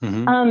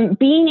 Mm-hmm.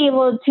 Being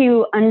able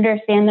to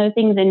understand those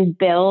things and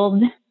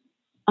build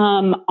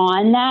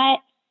on that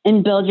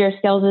and build your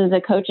skills as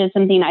a coach is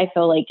something I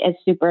feel like is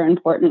super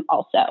important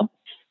also.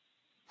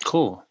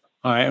 Cool.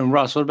 All right. And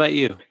Ross, what about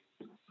you?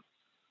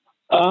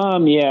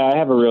 I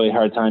have a really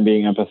hard time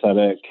being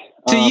empathetic.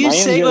 So you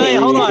say, wait,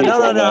 hold on.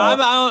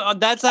 No.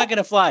 That's not going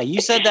to fly.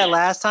 You said that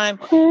last time.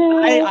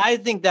 I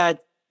think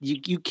that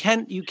you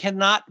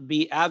cannot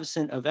be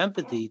absent of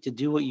empathy to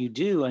do what you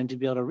do and to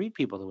be able to read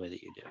people the way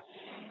that you do.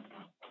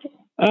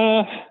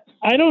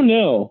 I don't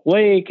know.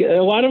 Like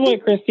a lot of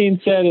what Christine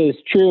said is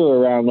true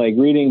around like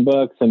reading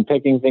books and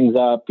picking things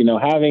up,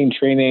 having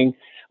training.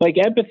 Like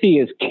empathy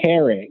is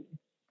caring,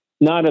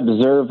 not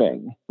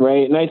observing,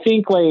 right? And I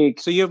think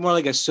So you have more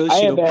like a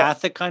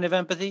sociopathic kind of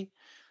empathy?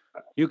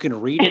 You can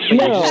read it, but you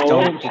just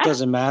don't, it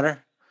doesn't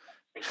matter?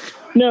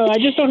 No, I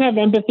just don't have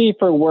empathy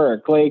for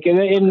work. Like,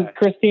 and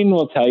Christine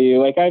will tell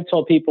you, like I've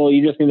told people,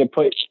 you just need to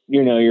put,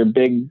 your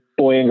big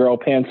boy and girl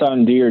pants on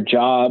and do your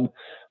job.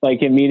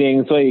 Like in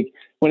meetings, like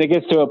when it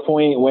gets to a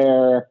point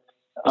where,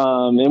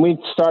 and we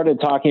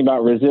started talking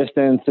about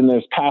resistance, and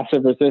there's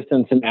passive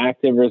resistance and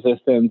active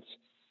resistance.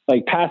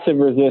 Like passive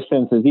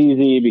resistance is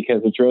easy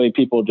because it's really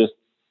people just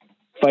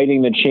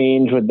fighting the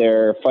change with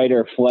their fight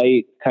or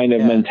flight kind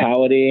of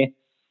mentality.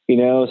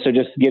 So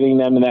just getting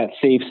them in that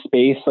safe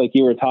space, like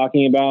you were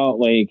talking about,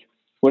 like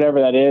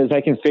whatever that is,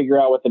 I can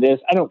figure out what it is.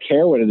 I don't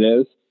care what it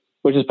is,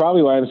 which is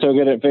probably why I'm so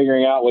good at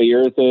figuring out what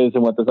yours is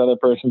and what this other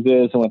person's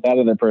is and what that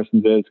other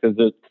person's is, because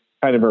it's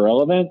kind of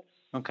irrelevant.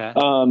 Okay.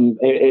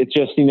 It's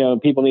just,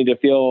 people need to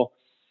feel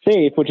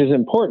safe, which is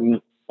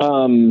important.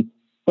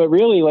 But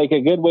really like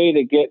a good way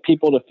to get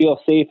people to feel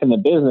safe in the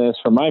business,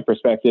 from my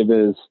perspective,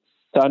 is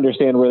to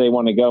understand where they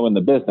want to go in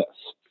the business.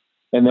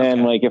 And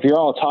then like, if you're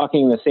all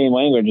talking the same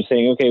language and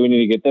saying, okay, we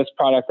need to get this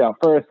product out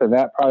first and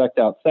that product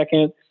out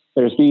second,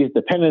 there's these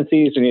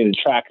dependencies, we need to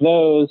track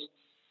those.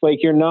 Like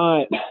you're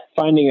not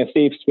finding a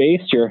safe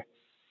space. You're,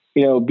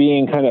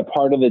 being kind of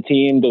part of the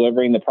team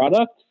delivering the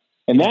product.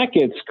 And that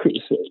gets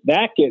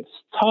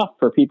tough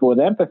for people with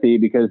empathy,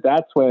 because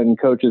that's when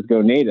coaches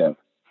go native,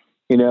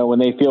 when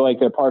they feel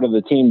like they're part of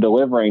the team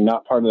delivering,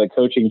 not part of the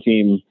coaching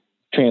team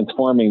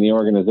transforming the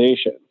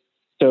organization.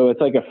 So it's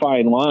like a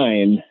fine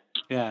line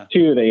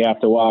too that you have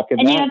to walk.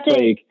 And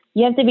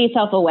you have to be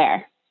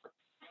self-aware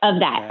of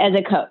that as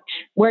a coach.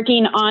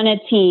 Working on a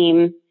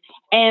team,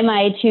 am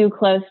I too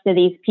close to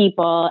these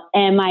people?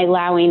 Am I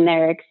allowing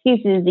their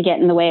excuses to get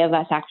in the way of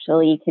us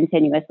actually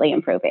continuously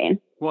improving?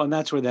 Well, and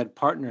that's where that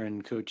partner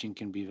in coaching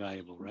can be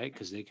valuable, right?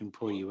 Because they can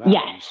pull you out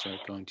when you start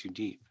going too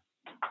deep.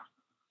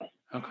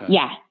 Okay.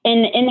 Yeah.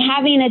 And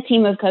having a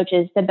team of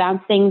coaches to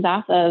bounce things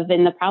off of,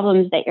 and the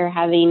problems that you're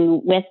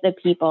having with the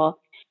people,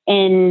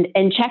 and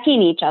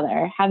checking each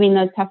other, having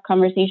those tough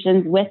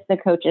conversations with the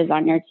coaches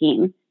on your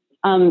team.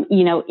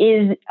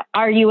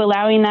 Are you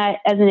allowing that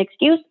as an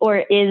excuse, or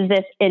is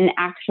this an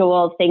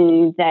actual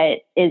thing that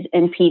is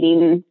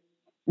impeding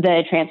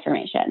the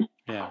transformation?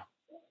 Yeah.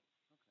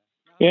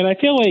 And I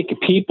feel like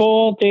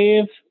people,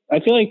 Dave,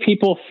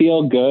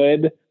 feel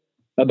good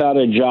about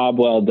a job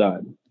well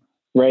done,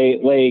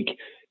 right? Like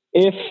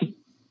if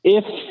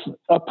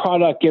a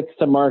product gets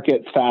to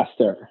market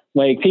faster,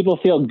 like people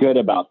feel good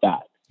about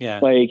that. Yeah.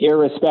 Like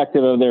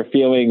irrespective of their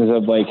feelings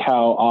of like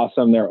how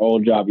awesome their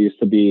old job used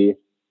to be,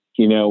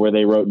 where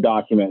they wrote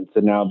documents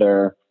and now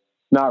they're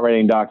not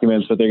writing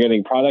documents, but they're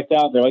getting product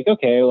out. They're like,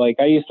 okay, like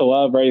I used to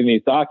love writing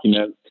these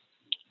documents.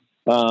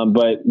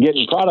 But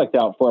getting product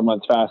out 4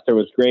 months faster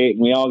was great.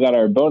 And we all got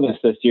our bonus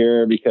this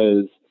year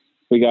because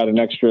we got an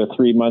extra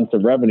 3 months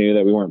of revenue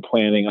that we weren't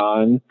planning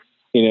on,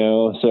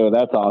 so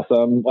that's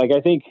awesome. Like,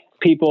 I think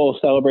people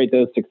celebrate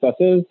those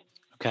successes.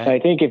 Okay. And I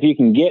think if you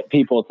can get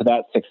people to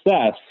that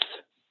success,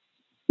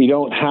 you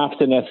don't have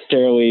to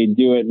necessarily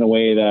do it in a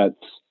way that's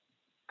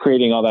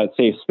creating all that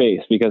safe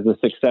space, because the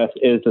success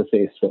is the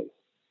safe space.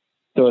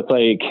 So it's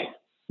like,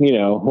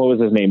 what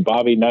was his name?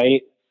 Bobby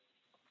Knight.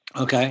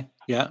 Okay.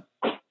 Yeah.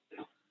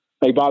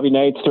 Like Bobby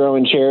Knight's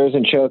throwing chairs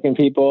and choking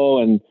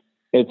people, and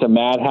it's a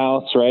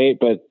madhouse, right?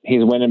 But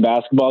he's winning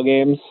basketball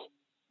games.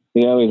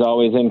 He's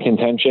always in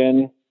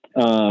contention.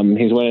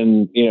 He's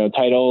winning,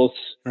 titles,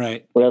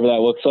 right? Whatever that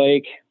looks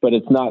like, but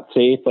it's not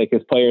safe. Like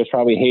his players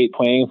probably hate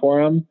playing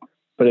for him,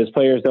 but his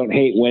players don't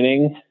hate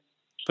winning.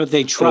 But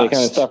they trust. So they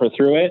kind of suffer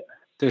through it.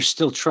 There's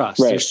still trust.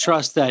 Right. There's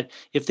trust that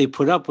if they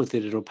put up with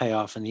it, it'll pay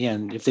off in the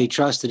end. If they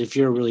trust that if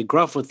you're really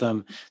gruff with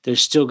them,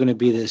 there's still going to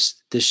be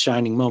this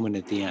shining moment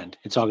at the end.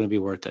 It's all going to be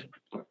worth it.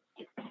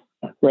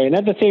 Right. And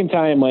at the same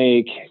time,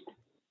 like,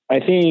 I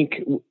think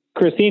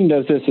Christine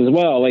does this as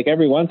well. Like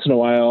every once in a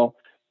while,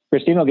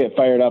 Christine will get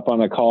fired up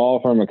on a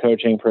call from a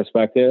coaching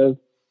perspective,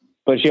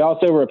 but she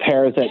also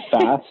repairs it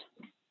fast.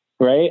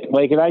 Right.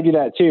 Like, and I do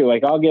that too.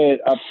 Like I'll get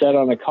upset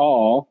on a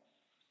call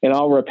and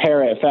I'll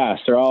repair it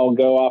fast, or I'll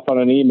go off on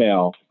an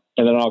email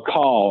and then I'll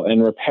call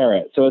and repair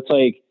it. So it's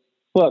like,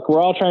 look, we're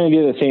all trying to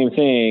do the same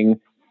thing.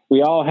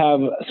 We all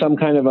have some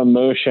kind of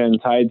emotion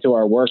tied to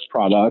our work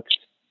product,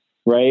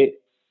 right?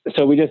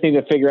 So we just need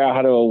to figure out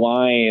how to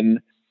align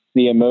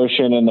the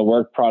emotion and the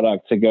work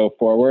product to go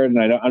forward. And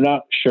I'm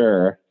not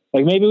sure.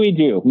 Like maybe we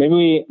do.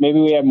 Maybe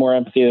we have more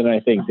empathy than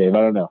I think, Dave.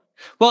 I don't know.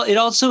 Well,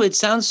 it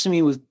sounds to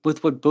me with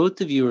what both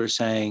of you are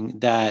saying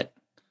that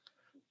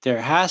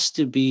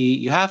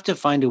you have to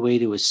find a way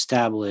to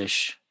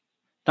establish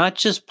not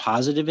just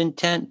positive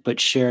intent, but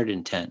shared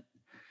intent.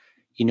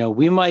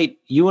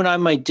 You and I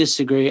might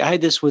disagree. I had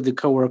this with a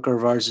coworker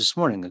of ours this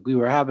morning. Like we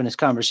were having this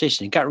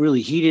conversation. It got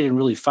really heated and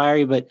really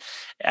fiery, but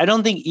I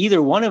don't think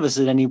either one of us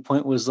at any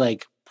point was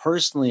like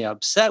personally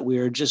upset. We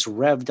are just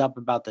revved up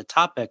about the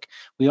topic.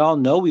 We all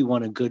know we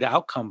want a good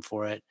outcome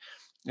for it.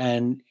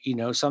 And,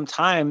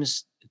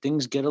 sometimes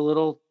things get a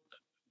little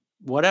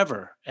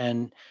whatever.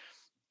 And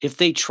if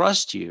they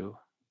trust you,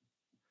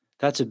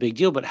 that's a big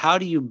deal. But how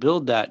do you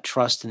build that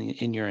trust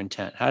in your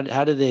intent? How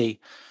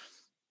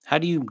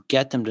do you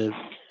get them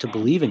to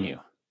believe in you?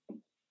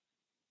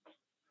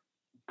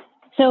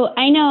 So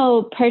I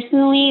know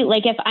personally,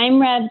 like if I'm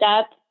revved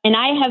up, and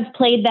I have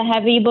played the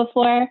heavy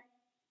before,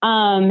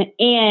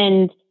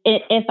 and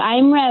if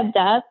I'm revved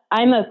up,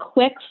 I'm a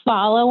quick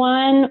follow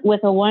on with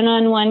a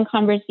one-on-one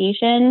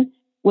conversation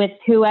with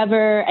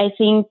whoever I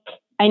think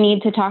I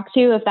need to talk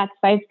to. If that's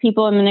 5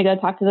 people, I'm going to go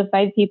talk to the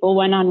 5 people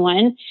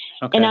one-on-one.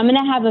 Okay. And I'm going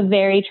to have a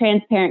very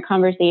transparent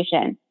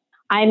conversation.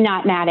 I'm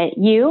not mad at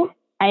you.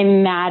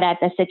 I'm mad at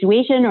the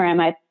situation, or I'm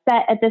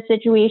upset at the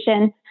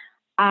situation.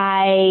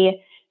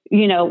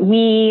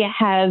 We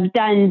have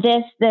done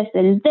this,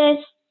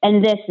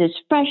 and this is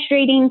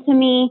frustrating to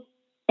me.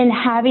 And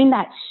having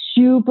that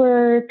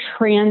super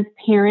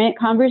transparent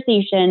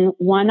conversation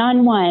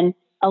one-on-one,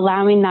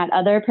 allowing that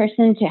other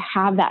person to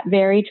have that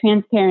very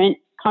transparent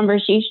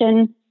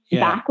conversation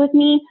back with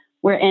me.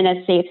 We're in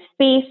a safe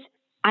space.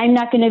 I'm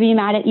not going to be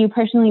mad at you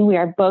personally. We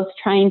are both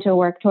trying to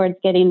work towards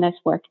getting this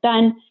work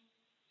done.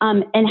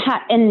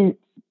 And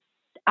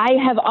I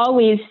have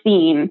always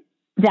seen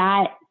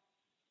that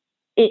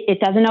it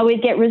doesn't always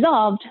get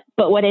resolved,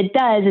 but what it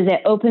does is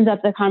it opens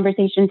up the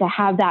conversation to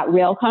have that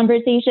real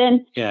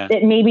conversation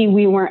that maybe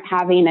we weren't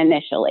having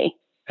initially.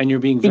 And you're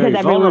being very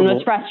because vulnerable. Everyone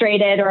was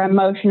frustrated or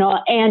emotional,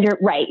 and you're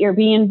right. You're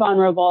being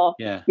vulnerable.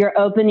 Yeah. You're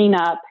opening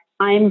up.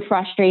 I'm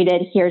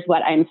frustrated. Here's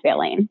what I'm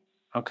feeling.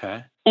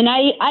 Okay. And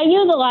I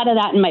use a lot of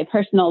that in my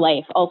personal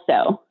life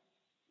also,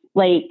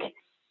 like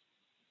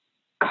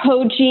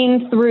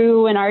coaching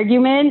through an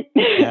argument.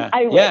 Yeah.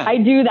 I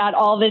do that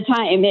all the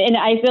time. And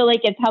I feel like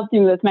it's helped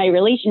me with my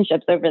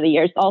relationships over the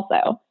years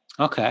also.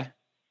 Okay.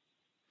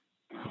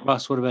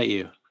 Ross, what about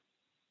you?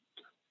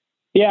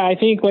 Yeah, I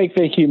think like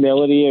the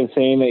humility of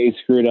saying that you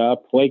screwed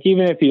up, like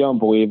even if you don't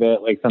believe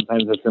it, like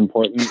sometimes it's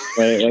important,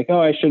 right? Like,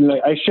 oh, I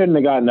shouldn't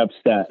have gotten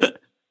upset.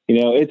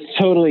 It's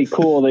totally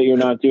cool that you're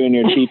not doing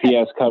your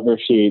TPS cover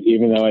sheet,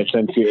 even though I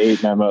sent you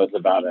 8 memos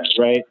about it,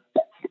 right?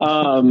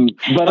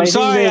 But I'm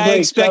sorry, I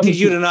expected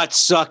you to not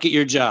suck at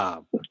your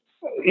job.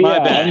 My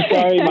bad. I'm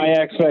sorry, my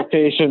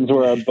expectations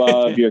were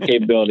above your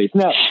capabilities.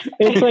 No,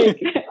 it's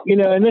like,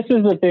 and this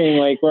is the thing,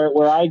 like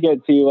where I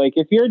get to, like,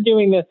 if you're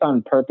doing this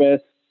on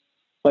purpose,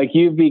 like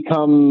you've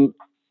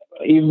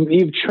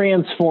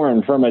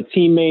transformed from a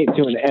teammate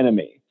to an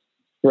enemy,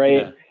 right?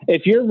 Yeah.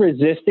 If you're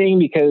resisting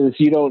because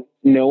you don't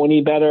know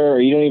any better, or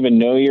you don't even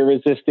know you're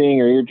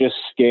resisting, or you're just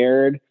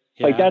scared,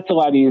 like that's a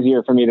lot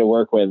easier for me to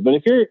work with. But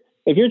if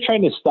you're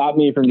trying to stop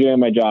me from doing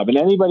my job, and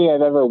anybody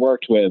I've ever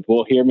worked with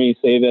will hear me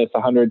say this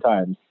 100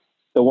 times.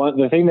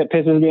 The thing that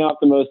pisses me off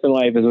the most in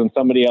life is when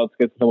somebody else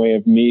gets in the way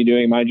of me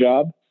doing my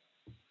job,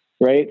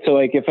 right? So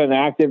like if an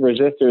active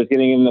resistor is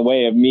getting in the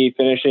way of me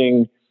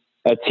finishing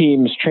a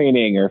team's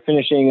training, or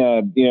finishing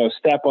a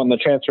step on the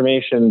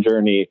transformation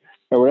journey,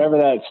 or whatever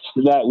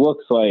that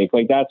looks like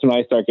that's when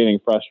I start getting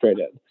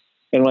frustrated.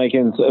 And like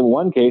in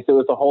one case, it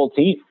was the whole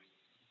team.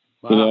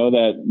 Wow.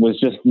 That was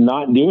just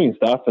not doing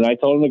stuff. And I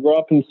told them to grow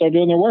up and start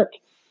doing their work,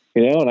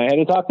 and I had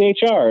to talk to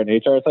HR, and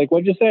HR was like,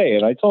 what'd you say?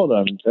 And I told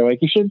them, they're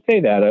like, you shouldn't say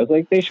that. I was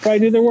like, they should probably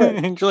do their work.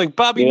 You're like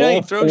Bobby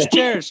Knight throws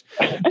chairs.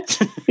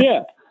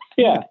 Yeah.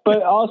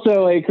 But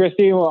also like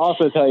Christine will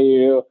also tell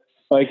you,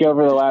 like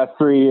over the last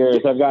 3 years,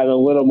 I've gotten a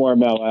little more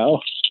mellow.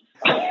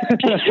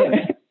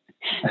 Sure.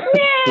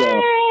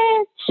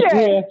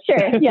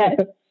 Yes.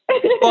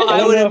 Well,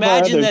 I would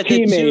imagine that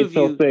the two of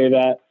you will say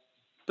that.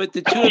 But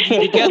the two of you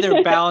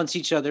together balance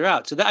each other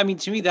out. So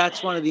to me,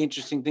 that's one of the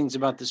interesting things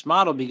about this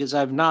model, because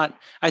I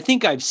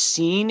think I've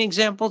seen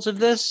examples of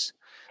this,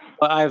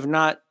 but I've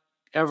not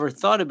ever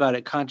thought about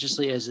it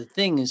consciously as a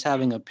thing, as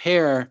having a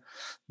pair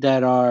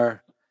that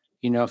are,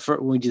 for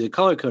when we do the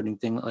color coding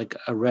thing, like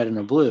a red and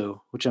a blue,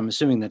 which I'm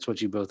assuming that's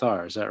what you both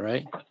are. Is that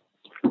right?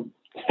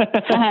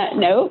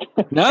 No.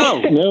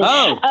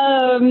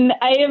 Oh.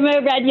 I am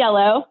a red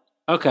yellow.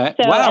 Okay.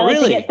 So wow, I like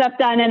really? to get stuff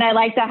done, and I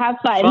like to have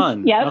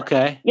fun. Yep.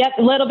 Okay. Yep.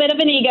 A little bit of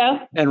an ego.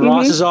 And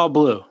Ross is all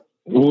blue.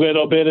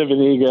 Little bit of an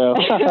ego.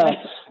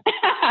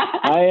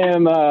 I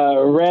am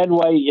red,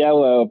 white,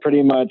 yellow,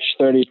 pretty much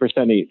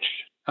 30% each.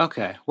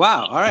 Okay.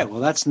 Wow. All right. Well,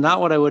 that's not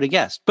what I would have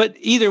guessed. But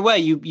either way,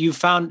 you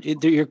found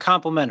you're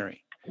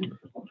complementary,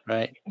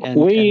 right?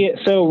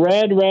 So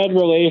red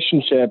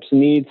relationships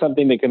need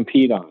something to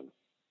compete on,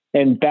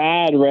 and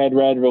bad red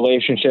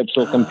relationships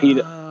will compete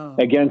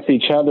against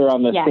each other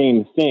on the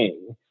same thing.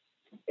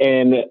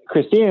 And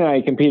Christine and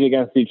I compete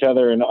against each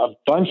other in a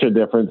bunch of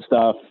different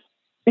stuff,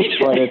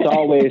 but it's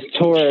always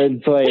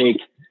towards like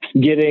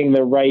getting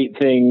the right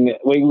thing.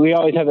 We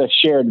always have a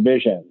shared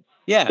vision.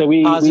 Yeah. So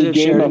we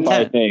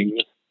gamify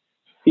things.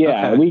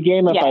 Yeah. Okay. We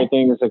gamify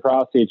things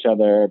across each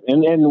other.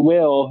 And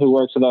Will, who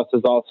works with us,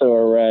 is also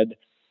a red.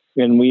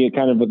 And we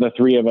kind of, the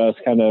three of us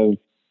kind of,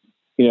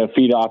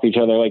 feed off each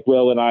other. Like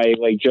Will and I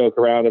like joke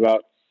around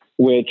about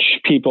which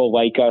people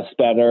like us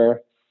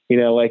better. You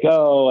know, like,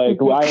 oh,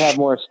 like well, I have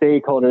more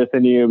stakeholders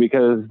than you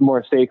because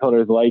more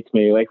stakeholders like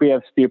me. Like we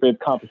have stupid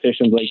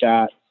competitions like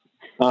that.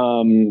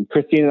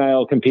 Christine and I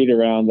will compete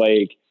around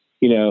like,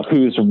 you know,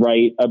 who's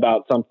right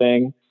about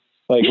something.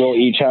 Like we'll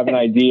each have an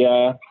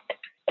idea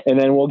and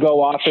then we'll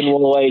go off and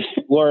we'll like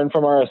learn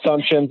from our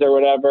assumptions or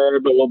whatever,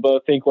 but we'll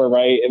both think we're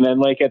right. And then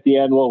like at the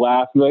end we'll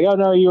laugh and be like, oh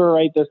no, you were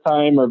right this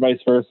time or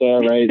vice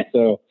versa. Right.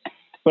 So,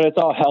 but it's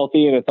all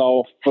healthy and it's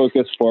all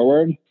focused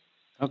forward.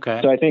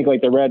 Okay. So I think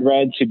like the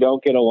Reds who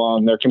don't get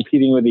along, they're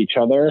competing with each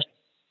other,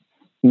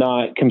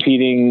 not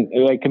competing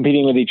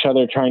with each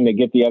other, trying to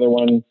get the other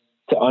one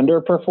to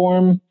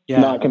underperform,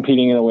 not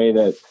competing in a way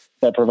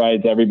that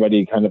provides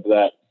everybody kind of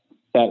that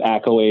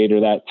accolade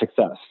or that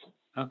success.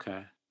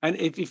 Okay. And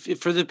if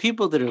for the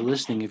people that are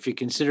listening, if you're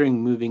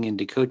considering moving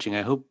into coaching,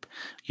 I hope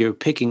you're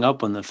picking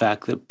up on the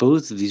fact that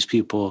both of these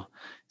people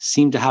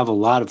seem to have a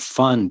lot of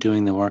fun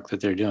doing the work that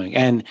they're doing,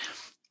 and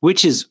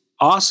which is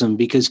awesome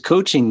because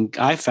coaching,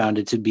 I found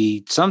it to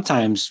be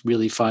sometimes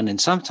really fun.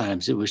 And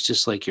sometimes it was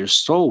just like your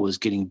soul was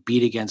getting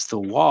beat against the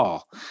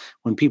wall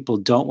when people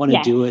don't want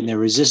to do it and they're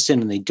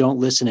resistant and they don't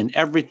listen and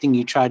everything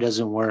you try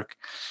doesn't work.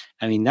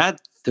 I mean,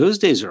 those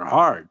days are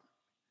hard.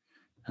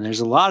 And there's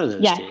a lot of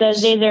those days. Yes,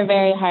 those days are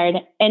very hard.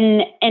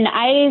 And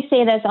I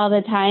say this all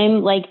the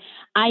time, like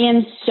I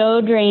am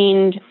so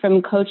drained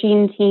from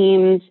coaching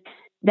teams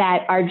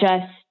that are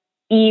just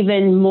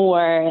even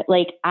more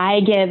like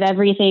I give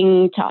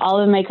everything to all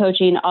of my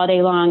coaching all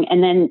day long.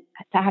 And then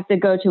to have to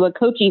go to a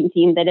coaching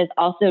team that is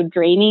also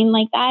draining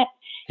like that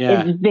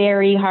is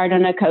very hard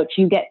on a coach.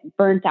 You get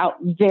burnt out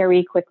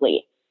very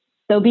quickly.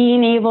 So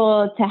being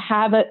able to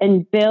have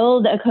and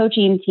build a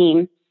coaching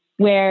team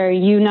where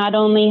you not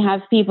only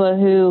have people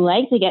who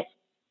like to get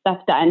stuff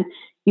done,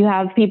 you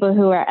have people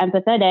who are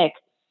empathetic,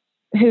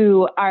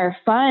 who are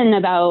fun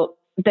about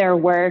their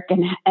work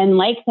and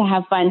like to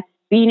have fun.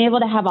 Being able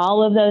to have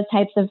all of those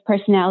types of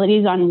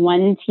personalities on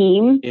one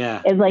team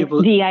is like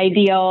the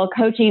ideal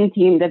coaching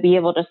team to be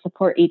able to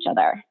support each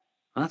other.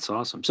 That's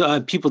awesome. So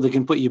people that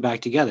can put you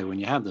back together when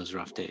you have those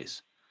rough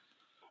days.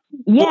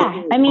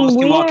 Yeah. I mean,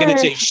 we are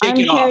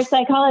armchair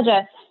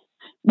psychologists.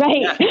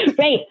 Right.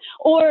 Right.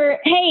 Or,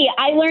 hey,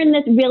 I learned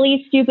this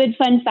really stupid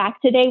fun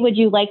fact today. Would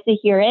you like to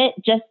hear it?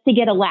 Just to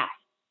get a laugh.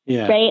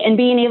 Yeah. Right. And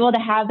being able to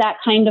have that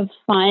kind of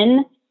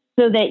fun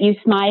so that you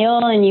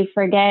smile and you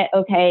forget,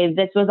 okay,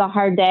 this was a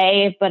hard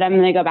day, but I'm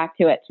going to go back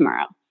to it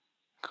tomorrow.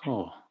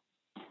 Cool.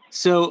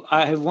 So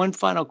I have one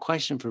final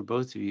question for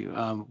both of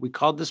you. We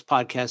called this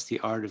podcast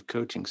The Art of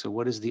Coaching. So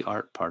what is the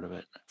art part of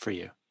it for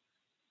you?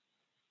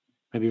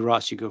 Maybe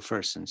Ross, you go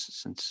first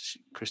since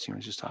Christine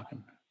was just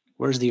talking.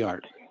 Where's the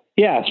art?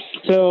 Yeah.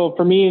 So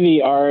for me,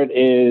 the art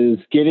is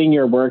getting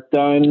your work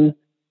done.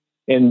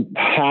 And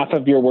half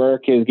of your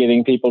work is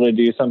getting people to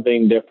do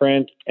something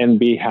different and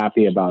be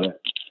happy about it.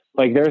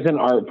 Like there's an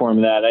art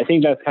form that I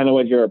think that's kind of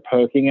what you're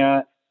poking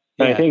at.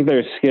 And I think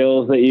there's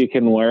skills that you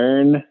can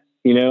learn,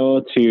 you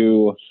know,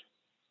 to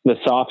the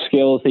soft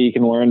skills that you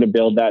can learn to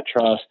build that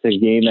trust, to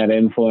gain that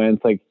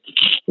influence, like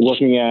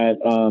looking at,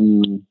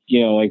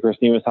 you know, like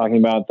Christine was talking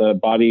about the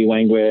body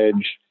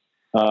language,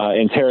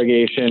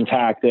 interrogation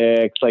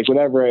tactics, like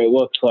whatever it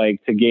looks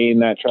like to gain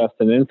that trust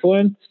and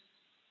influence,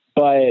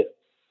 but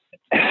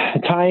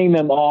tying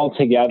them all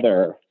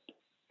together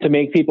to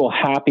make people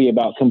happy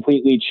about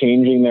completely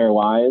changing their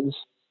lives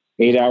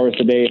 8 hours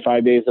a day,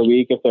 5 days a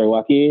week, if they're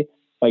lucky.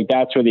 Like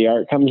that's where the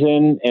art comes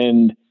in.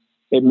 And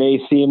it may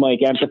seem like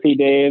empathy,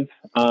 Dave.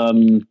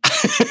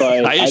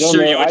 But I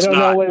don't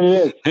know what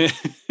it is.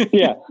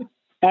 Yeah.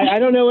 I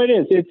don't know what it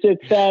is.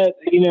 It's that,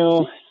 you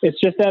know, it's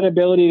just that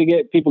ability to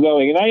get people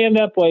going. And I end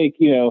up like,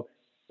 you know,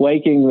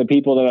 liking the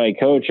people that I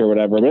coach or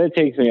whatever, but it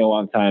takes me a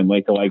long time,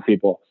 like to like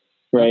people,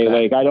 right?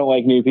 Okay. Like I don't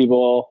like new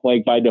people,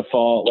 like by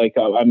default, like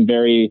I'm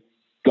very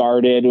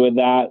guarded with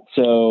that.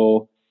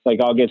 So like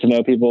I'll get to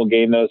know people,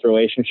 gain those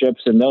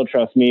relationships, and they'll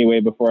trust me way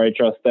before I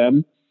trust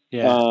them.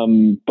 Yeah.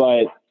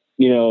 But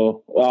you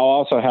know, I'll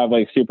also have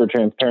like super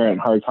transparent,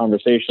 hard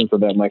conversations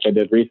with them. Like I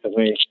did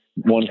recently,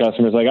 one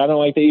customer's like, I don't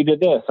like that you did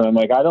this. And I'm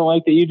like, I don't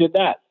like that you did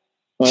that.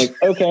 I'm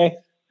like, okay,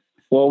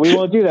 well, we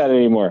won't do that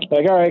anymore.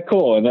 Like, all right,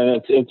 cool. And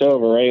then it's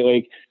over, right?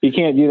 Like you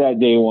can't do that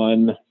day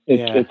one.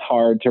 It's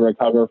hard to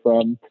recover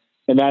from.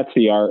 And that's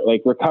the art,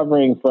 like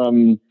recovering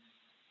from,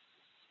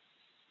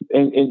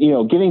 and you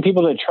know, getting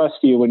people to trust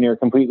you when you're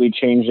completely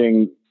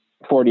changing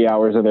 40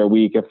 hours of their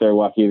week. If they're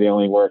lucky, they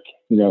only work,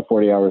 you know,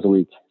 40 hours a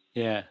week.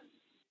 Yeah.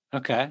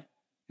 Okay.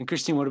 And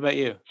Christine, what about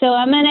you? So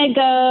I'm going to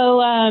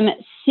go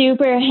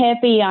super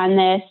hippie on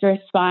this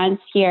response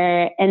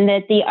here, and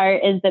that the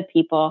art is the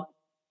people.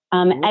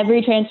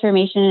 Every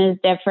transformation is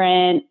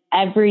different.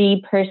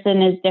 Every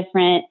person is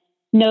different.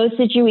 No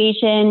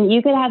situation.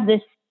 You could have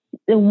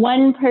the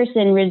one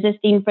person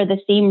resisting for the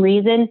same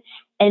reason,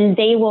 and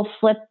they will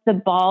flip the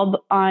bulb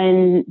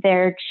on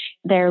their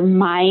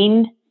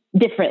mind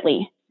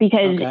differently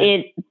because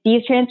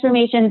these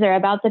transformations are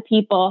about the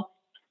people.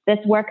 This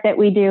work that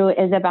we do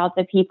is about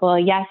the people.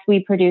 Yes,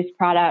 we produce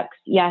products.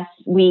 Yes,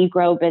 we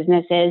grow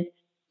businesses,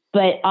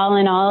 But all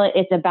in all,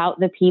 it's about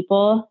the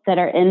people that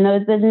are in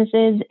those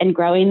businesses and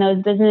growing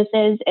those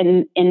businesses.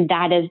 And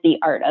that is the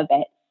art of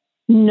it.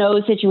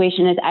 No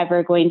situation is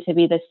ever going to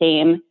be the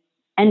same.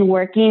 And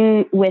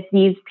working with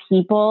these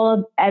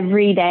people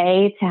every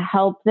day to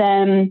help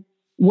them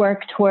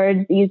work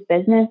towards these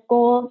business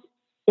goals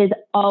is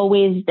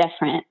always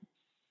different.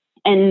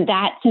 And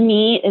that to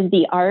me is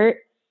the art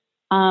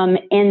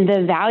and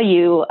the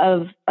value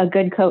of a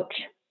good coach.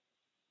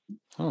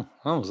 Oh,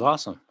 that was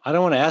awesome. I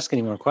don't want to ask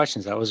any more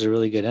questions. That was a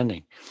really good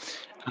ending.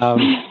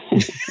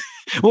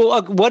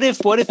 Well, what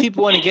if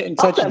people want to get in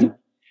touch with you?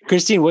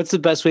 Christine, what's the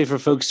best way for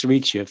folks to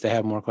reach you if they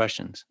have more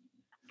questions?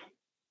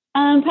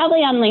 Probably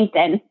on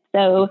LinkedIn.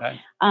 So okay.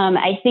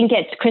 I think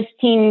it's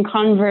Christine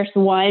Converse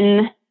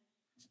 1.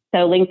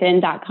 So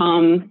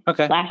linkedin.com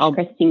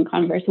 /Christine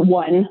Converse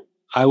 1.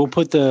 I will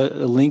put the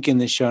link in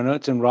the show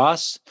notes. And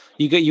Ross,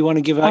 you want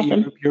to give out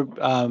your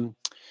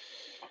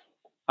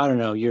I don't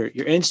know, your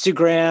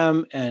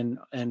Instagram and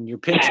your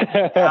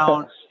Pinterest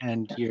account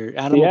and your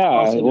animal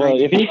crossing. Well,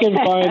 if you can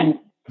find,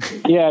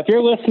 if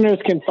your listeners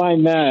can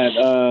find that,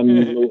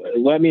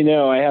 let me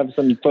know. I have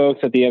some folks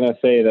at the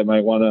NSA that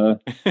might want to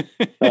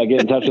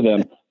get in touch with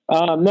them.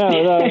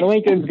 The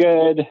LinkedIn's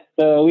good.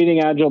 The Leading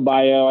Agile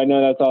bio, I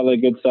know that's all the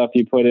good stuff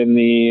you put in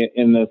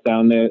the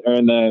sound note or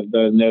in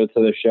the notes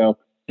of the show.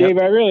 Dave,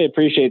 I really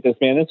appreciate this,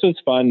 man. This was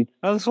fun.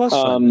 Oh, this was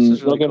fun. This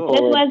was really cool. This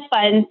was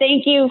fun.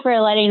 Thank you for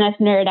letting us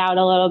nerd out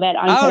a little bit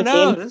on cooking.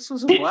 No, this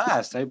was a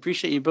blast. I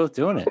appreciate you both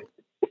doing it.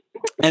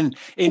 And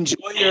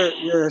enjoy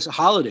your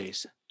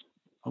holidays.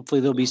 Hopefully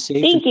they'll be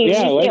safe. Thank you.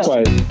 Yeah,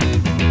 likewise.